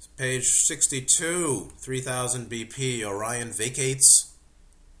 Page 62, 3000 BP, Orion vacates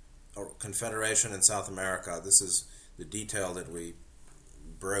Confederation in South America. This is the detail that we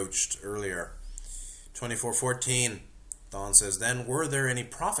broached earlier. 2414, Don says, then were there any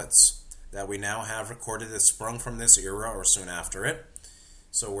prophets that we now have recorded that sprung from this era or soon after it?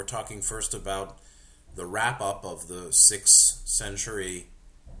 So we're talking first about the wrap-up of the 6th century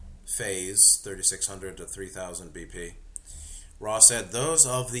phase, 3600 to 3000 BP. Ross said, those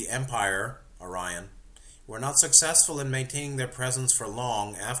of the Empire, Orion, were not successful in maintaining their presence for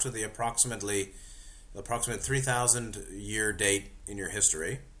long after the approximate 3,000 year date in your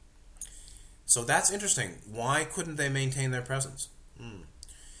history. So that's interesting. Why couldn't they maintain their presence?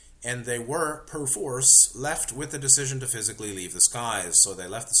 And they were, per force, left with the decision to physically leave the skies. So they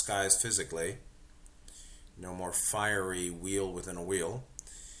left the skies physically. No more fiery wheel within a wheel.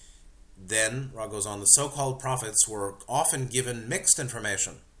 Then, Ra goes on, the so-called prophets were often given mixed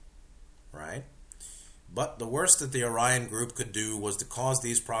information, right? But the worst that the Orion group could do was to cause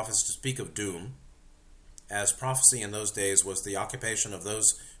these prophets to speak of doom, as prophecy in those days was the occupation of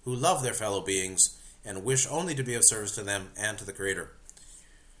those who love their fellow beings and wish only to be of service to them and to the Creator.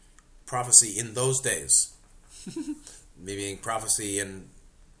 Prophecy in those days, meaning prophecy in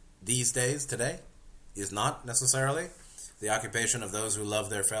these days, today, is not necessarily the occupation of those who love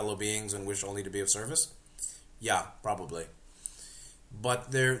their fellow beings and wish only to be of service? Yeah, probably.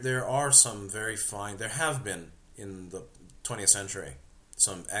 But there are some very fine, there have been in the 20th century,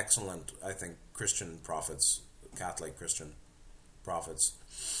 some excellent, I think, Christian prophets, Catholic Christian prophets.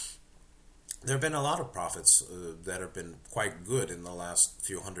 There have been a lot of prophets that have been quite good in the last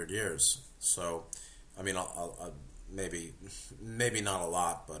few hundred years. So, I mean, maybe not a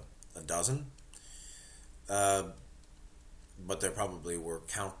lot, but a dozen. But there probably were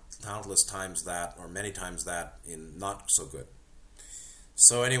countless times that, or many times that, in not so good.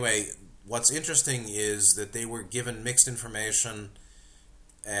 So anyway, what's interesting is that they were given mixed information,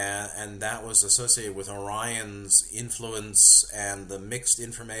 and that was associated with Orion's influence and the mixed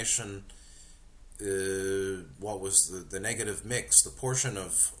information. What was the negative mix, the portion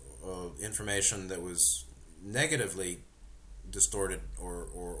of information that was negatively distorted or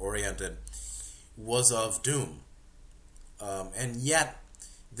oriented, was of doom. And yet,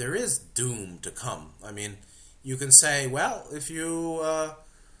 there is doom to come. I mean, you can say, well, if you,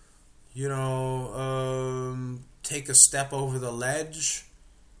 take a step over the ledge,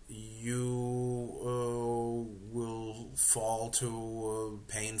 you will fall to a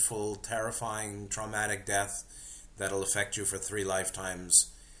painful, terrifying, traumatic death that'll affect you for 3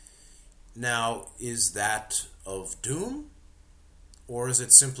 lifetimes. Now, is that of doom? Or is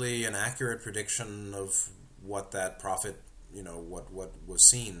it simply an accurate prediction of what that prophet, what was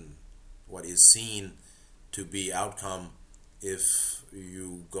seen, what is seen to be outcome if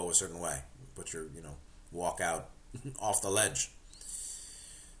you go a certain way, but walk out off the ledge?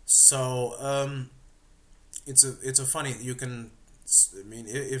 So it's a funny,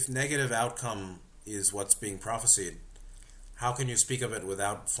 if negative outcome is what's being prophesied, how can you speak of it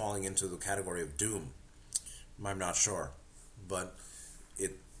without falling into the category of doom? I'm not sure, but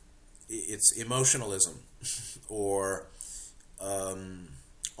it's emotionalism or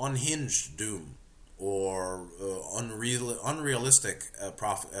unhinged doom or unrealistic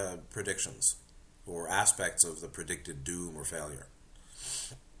predictions or aspects of the predicted doom or failure.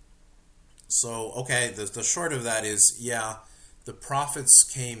 So, okay, the short of that is, the prophets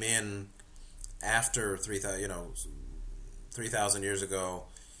came in after 3,000 years ago,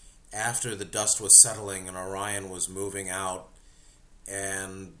 after the dust was settling and Orion was moving out,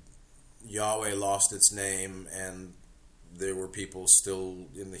 and Yahweh lost its name, and there were people still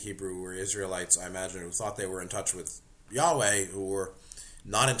in the Hebrew who were Israelites, I imagine, who thought they were in touch with Yahweh, who were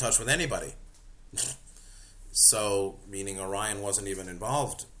not in touch with anybody. So, meaning Orion wasn't even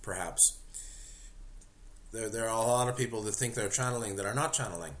involved, perhaps. There are a lot of people that think they're channeling that are not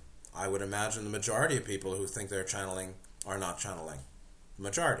channeling. I would imagine the majority of people who think they're channeling are not channeling.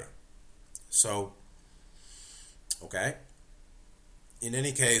 Majority. So, okay. In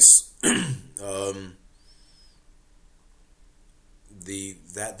any case,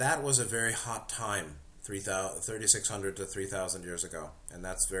 that was a very hot time, 3,600 to 3,000 years ago, and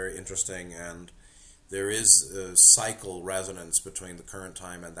that's very interesting. And there is a cycle resonance between the current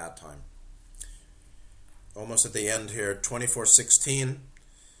time and that time. Almost at the end here, 2416.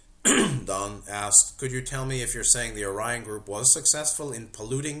 Don asked, could you tell me if you're saying the Orion group was successful in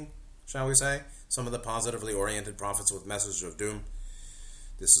polluting, shall we say, some of the positively oriented prophets with messages of doom?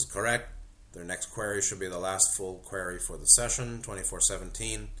 This is correct. Their next query should be the last full query for the session,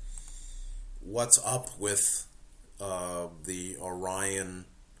 2417. What's up with the Orion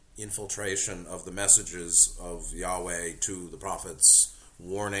infiltration of the messages of Yahweh to the prophets,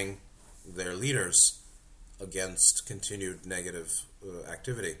 warning their leaders against continued negative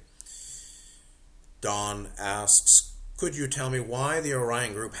activity? Don asks, could you tell me why the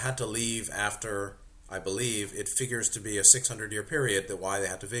Orion group had to leave after, I believe, it figures to be a 600-year period, that why they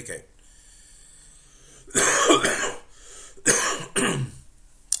had to vacate?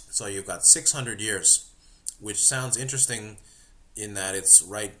 So you've got 600 years, which sounds interesting in that it's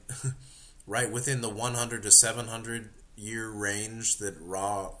right within the 100 to 700 year range that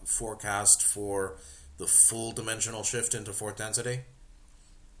Ra forecast for the full dimensional shift into fourth density.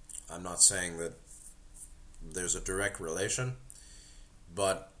 I'm not saying that there's a direct relation,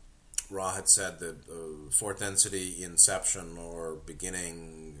 but Ra had said that fourth density inception or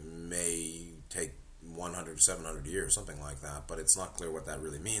beginning may take 100 to 700 years, something like that, but it's not clear what that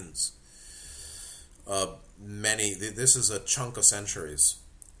really means. This is a chunk of centuries,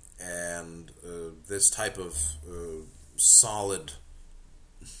 and this type of solid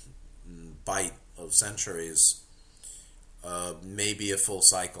bite of centuries may be a full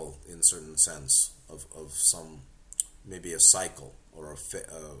cycle in a certain sense of some, maybe a cycle or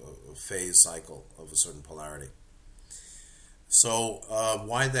a phase cycle of a certain polarity. So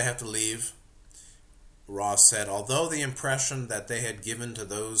why did they have to leave? Ross said, although the impression that they had given to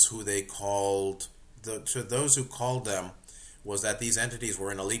those who they called, to those who called them, was that these entities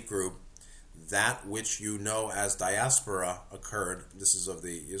were an elite group, that which you know as diaspora occurred. This is of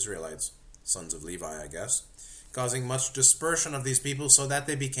the Israelites, sons of Levi, I guess, causing much dispersion of these people so that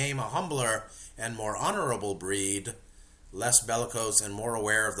they became a humbler and more honorable breed, less bellicose and more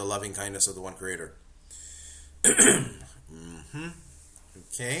aware of the loving kindness of the one Creator.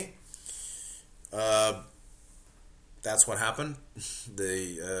 Okay. That's what happened.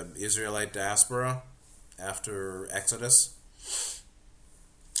 The Israelite diaspora after Exodus.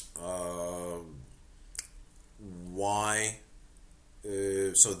 Why?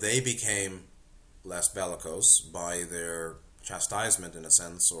 So they became less bellicose by their chastisement, in a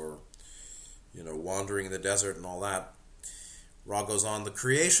sense, or wandering in the desert and all that. Ra goes on, the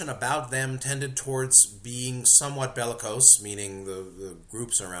creation about them tended towards being somewhat bellicose, meaning the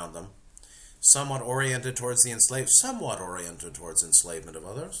groups around them, somewhat oriented towards enslavement of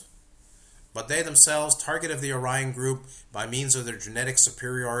others. But they themselves, target of the Orion group, by means of their genetic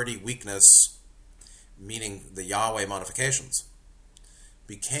superiority weakness, meaning the Yahweh modifications,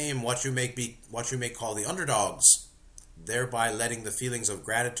 became what you may call the underdogs, thereby letting the feelings of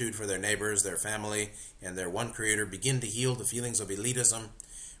gratitude for their neighbors, their family, and their one creator begin to heal the feelings of elitism,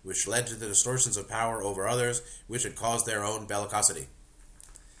 which led to the distortions of power over others, which had caused their own bellicosity.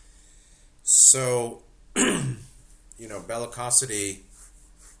 So, bellicosity,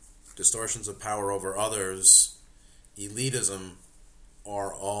 distortions of power over others, elitism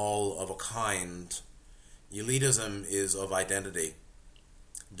are all of a kind. Elitism is of identity.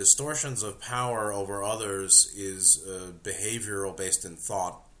 Distortions of power over others is behavioral based in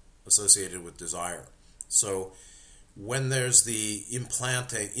thought associated with desire. So when there's the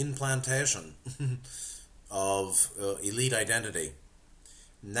implantation of elite identity,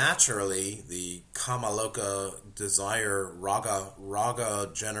 naturally the Kamaloka desire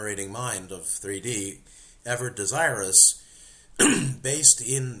raga generating mind of 3D, ever desirous, based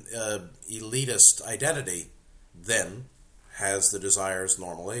in elitist identity, then has the desires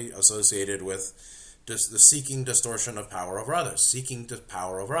normally associated with the seeking distortion of power over others, seeking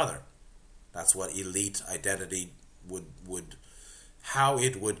power over other. That's what elite identity would how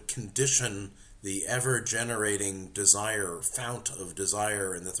it would condition the ever-generating desire, fount of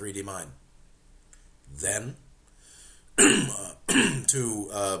desire in the 3D mind. Then,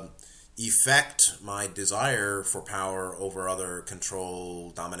 to effect my desire for power over other, control,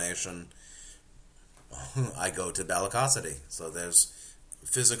 domination, I go to bellicosity. So there's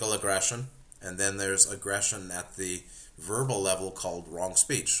physical aggression, and then there's aggression at the verbal level called wrong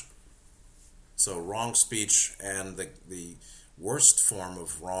speech. So wrong speech and the worst form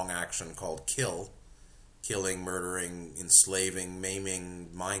of wrong action called killing, murdering, enslaving, maiming,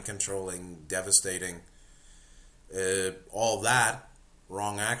 mind-controlling, devastating, all that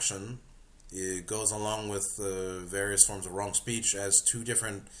wrong action, it goes along with various forms of wrong speech as two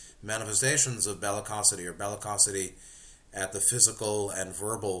different manifestations of bellicosity, or bellicosity at the physical and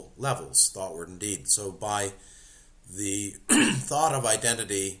verbal levels, thought, word, and deed. So by the thought of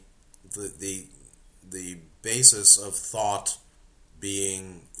identity, the basis of thought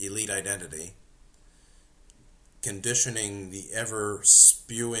being elite identity, conditioning the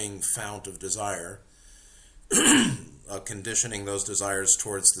ever-spewing fount of desire, conditioning those desires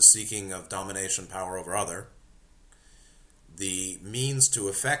towards the seeking of domination, power over other. The means to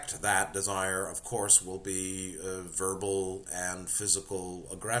effect that desire, of course, will be verbal and physical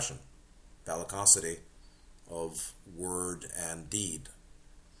aggression, bellicosity of word and deed.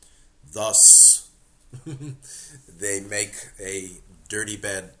 Thus, they make a dirty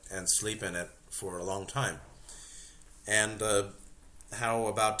bed and sleep in it for a long time. And how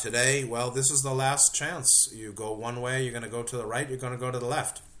about today? Well, this is the last chance. You go one way, you're going to go to the right, you're going to go to the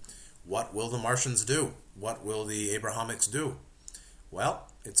left. What will the Martians do? What will the Abrahamics do? Well,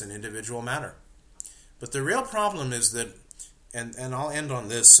 it's an individual matter. But the real problem is that, and I'll end on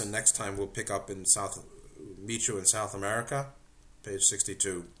this, and next time we'll pick up meet you in South America, page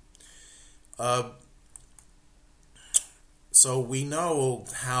 62. So we know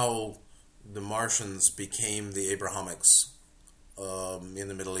how the Martians became the Abrahamics in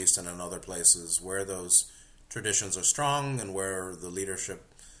the Middle East and in other places where those traditions are strong and where the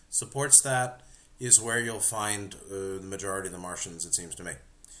leadership supports that is where you'll find the majority of the Martians, it seems to me.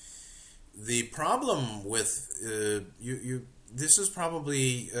 The problem with this is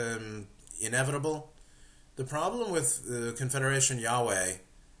probably inevitable. The problem with Confederation Yahweh,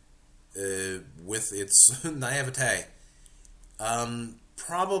 with its naivete,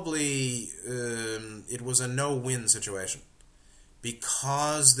 probably it was a no-win situation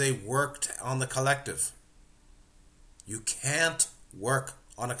because they worked on the collective. You can't work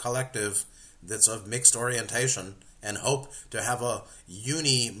on a collective that's of mixed orientation and hope to have a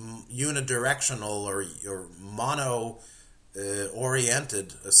unidirectional or mono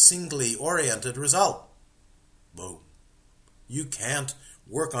oriented, a singly oriented result. Boom. You can't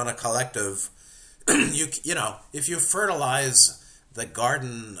work on a collective. You know, if you fertilize the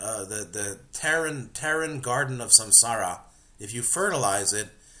garden, the Terran garden of samsara, if you fertilize it,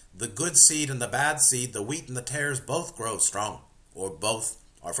 the good seed and the bad seed, the wheat and the tares, both grow strong, or both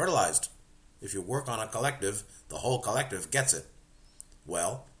are fertilized. If you work on a collective, the whole collective gets it.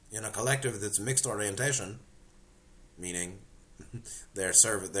 Well, in a collective that's mixed orientation, meaning they're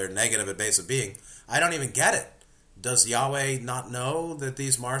negative at base of being, I don't even get it. Does Yahweh not know that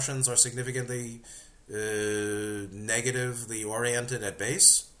these Martians are significantly negatively oriented at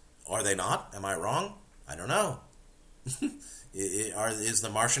base? Are they not? Am I wrong? I don't know. Is the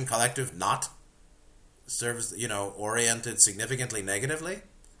Martian collective not oriented significantly negatively?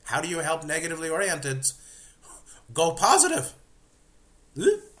 How do you help negatively oriented go positive?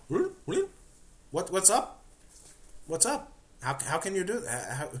 What's up? What's up? How can you do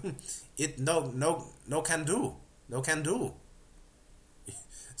that? No can do. No can do.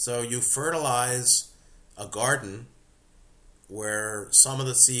 So you fertilize a garden where some of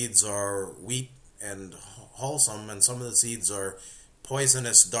the seeds are wheat and wholesome, and some of the seeds are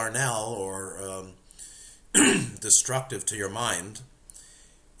poisonous darnel or destructive to your mind.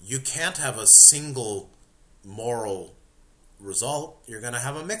 You can't have a single moral result. You're going to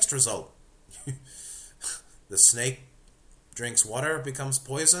have a mixed result. The snake drinks water, becomes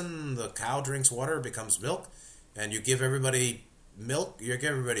poison. The cow drinks water, becomes milk. And you give everybody milk, you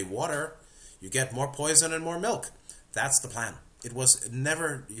give everybody water, you get more poison and more milk. That's the plan. It was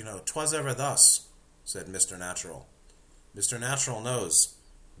never, 'twas ever thus, said Mr. Natural. Mr. Natural knows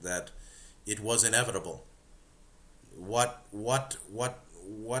that it was inevitable. What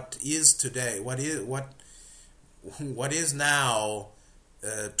is today? What is now?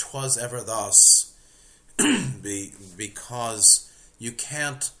 'Twas ever thus. Because you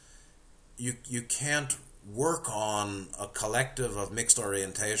can't work on a collective of mixed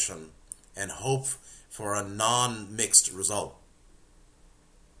orientation and hope for a non-mixed result.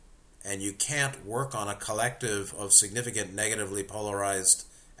 And you can't work on a collective of significant negatively polarized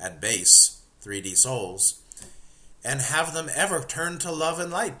at base 3D souls and have them ever turn to love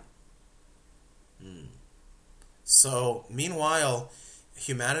and light. So, meanwhile,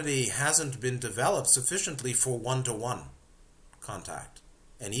 humanity hasn't been developed sufficiently for one-to-one contact.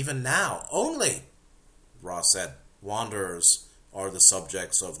 And even now, only, Ross said, wanderers are the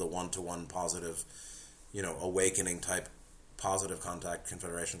subjects of the one-to-one positive, awakening type positive contact,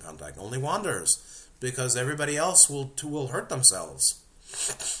 Confederation contact. Only wanderers, because everybody else will hurt themselves.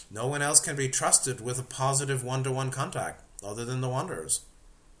 No one else can be trusted with a positive one-to-one contact other than the wanderers.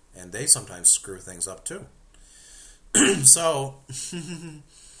 And they sometimes screw things up too. So,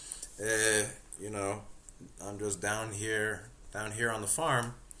 I'm just down here on the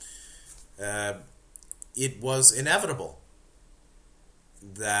farm. It was inevitable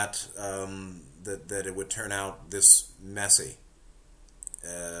that that it would turn out this messy.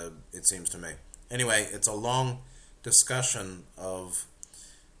 It seems to me. Anyway, it's a long discussion of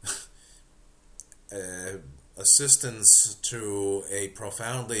assistance to a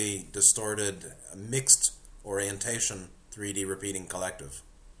profoundly distorted, mixed orientation 3D repeating collective.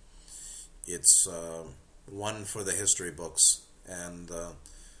 It's one for the history books, and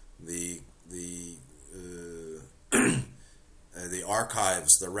the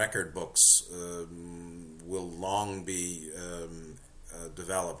archives, the record books, will long be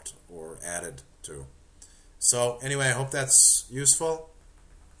developed or added to. So anyway, I hope that's useful.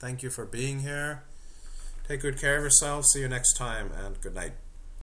 Thank you for being here. Take good care of yourself. See you next time, and good night.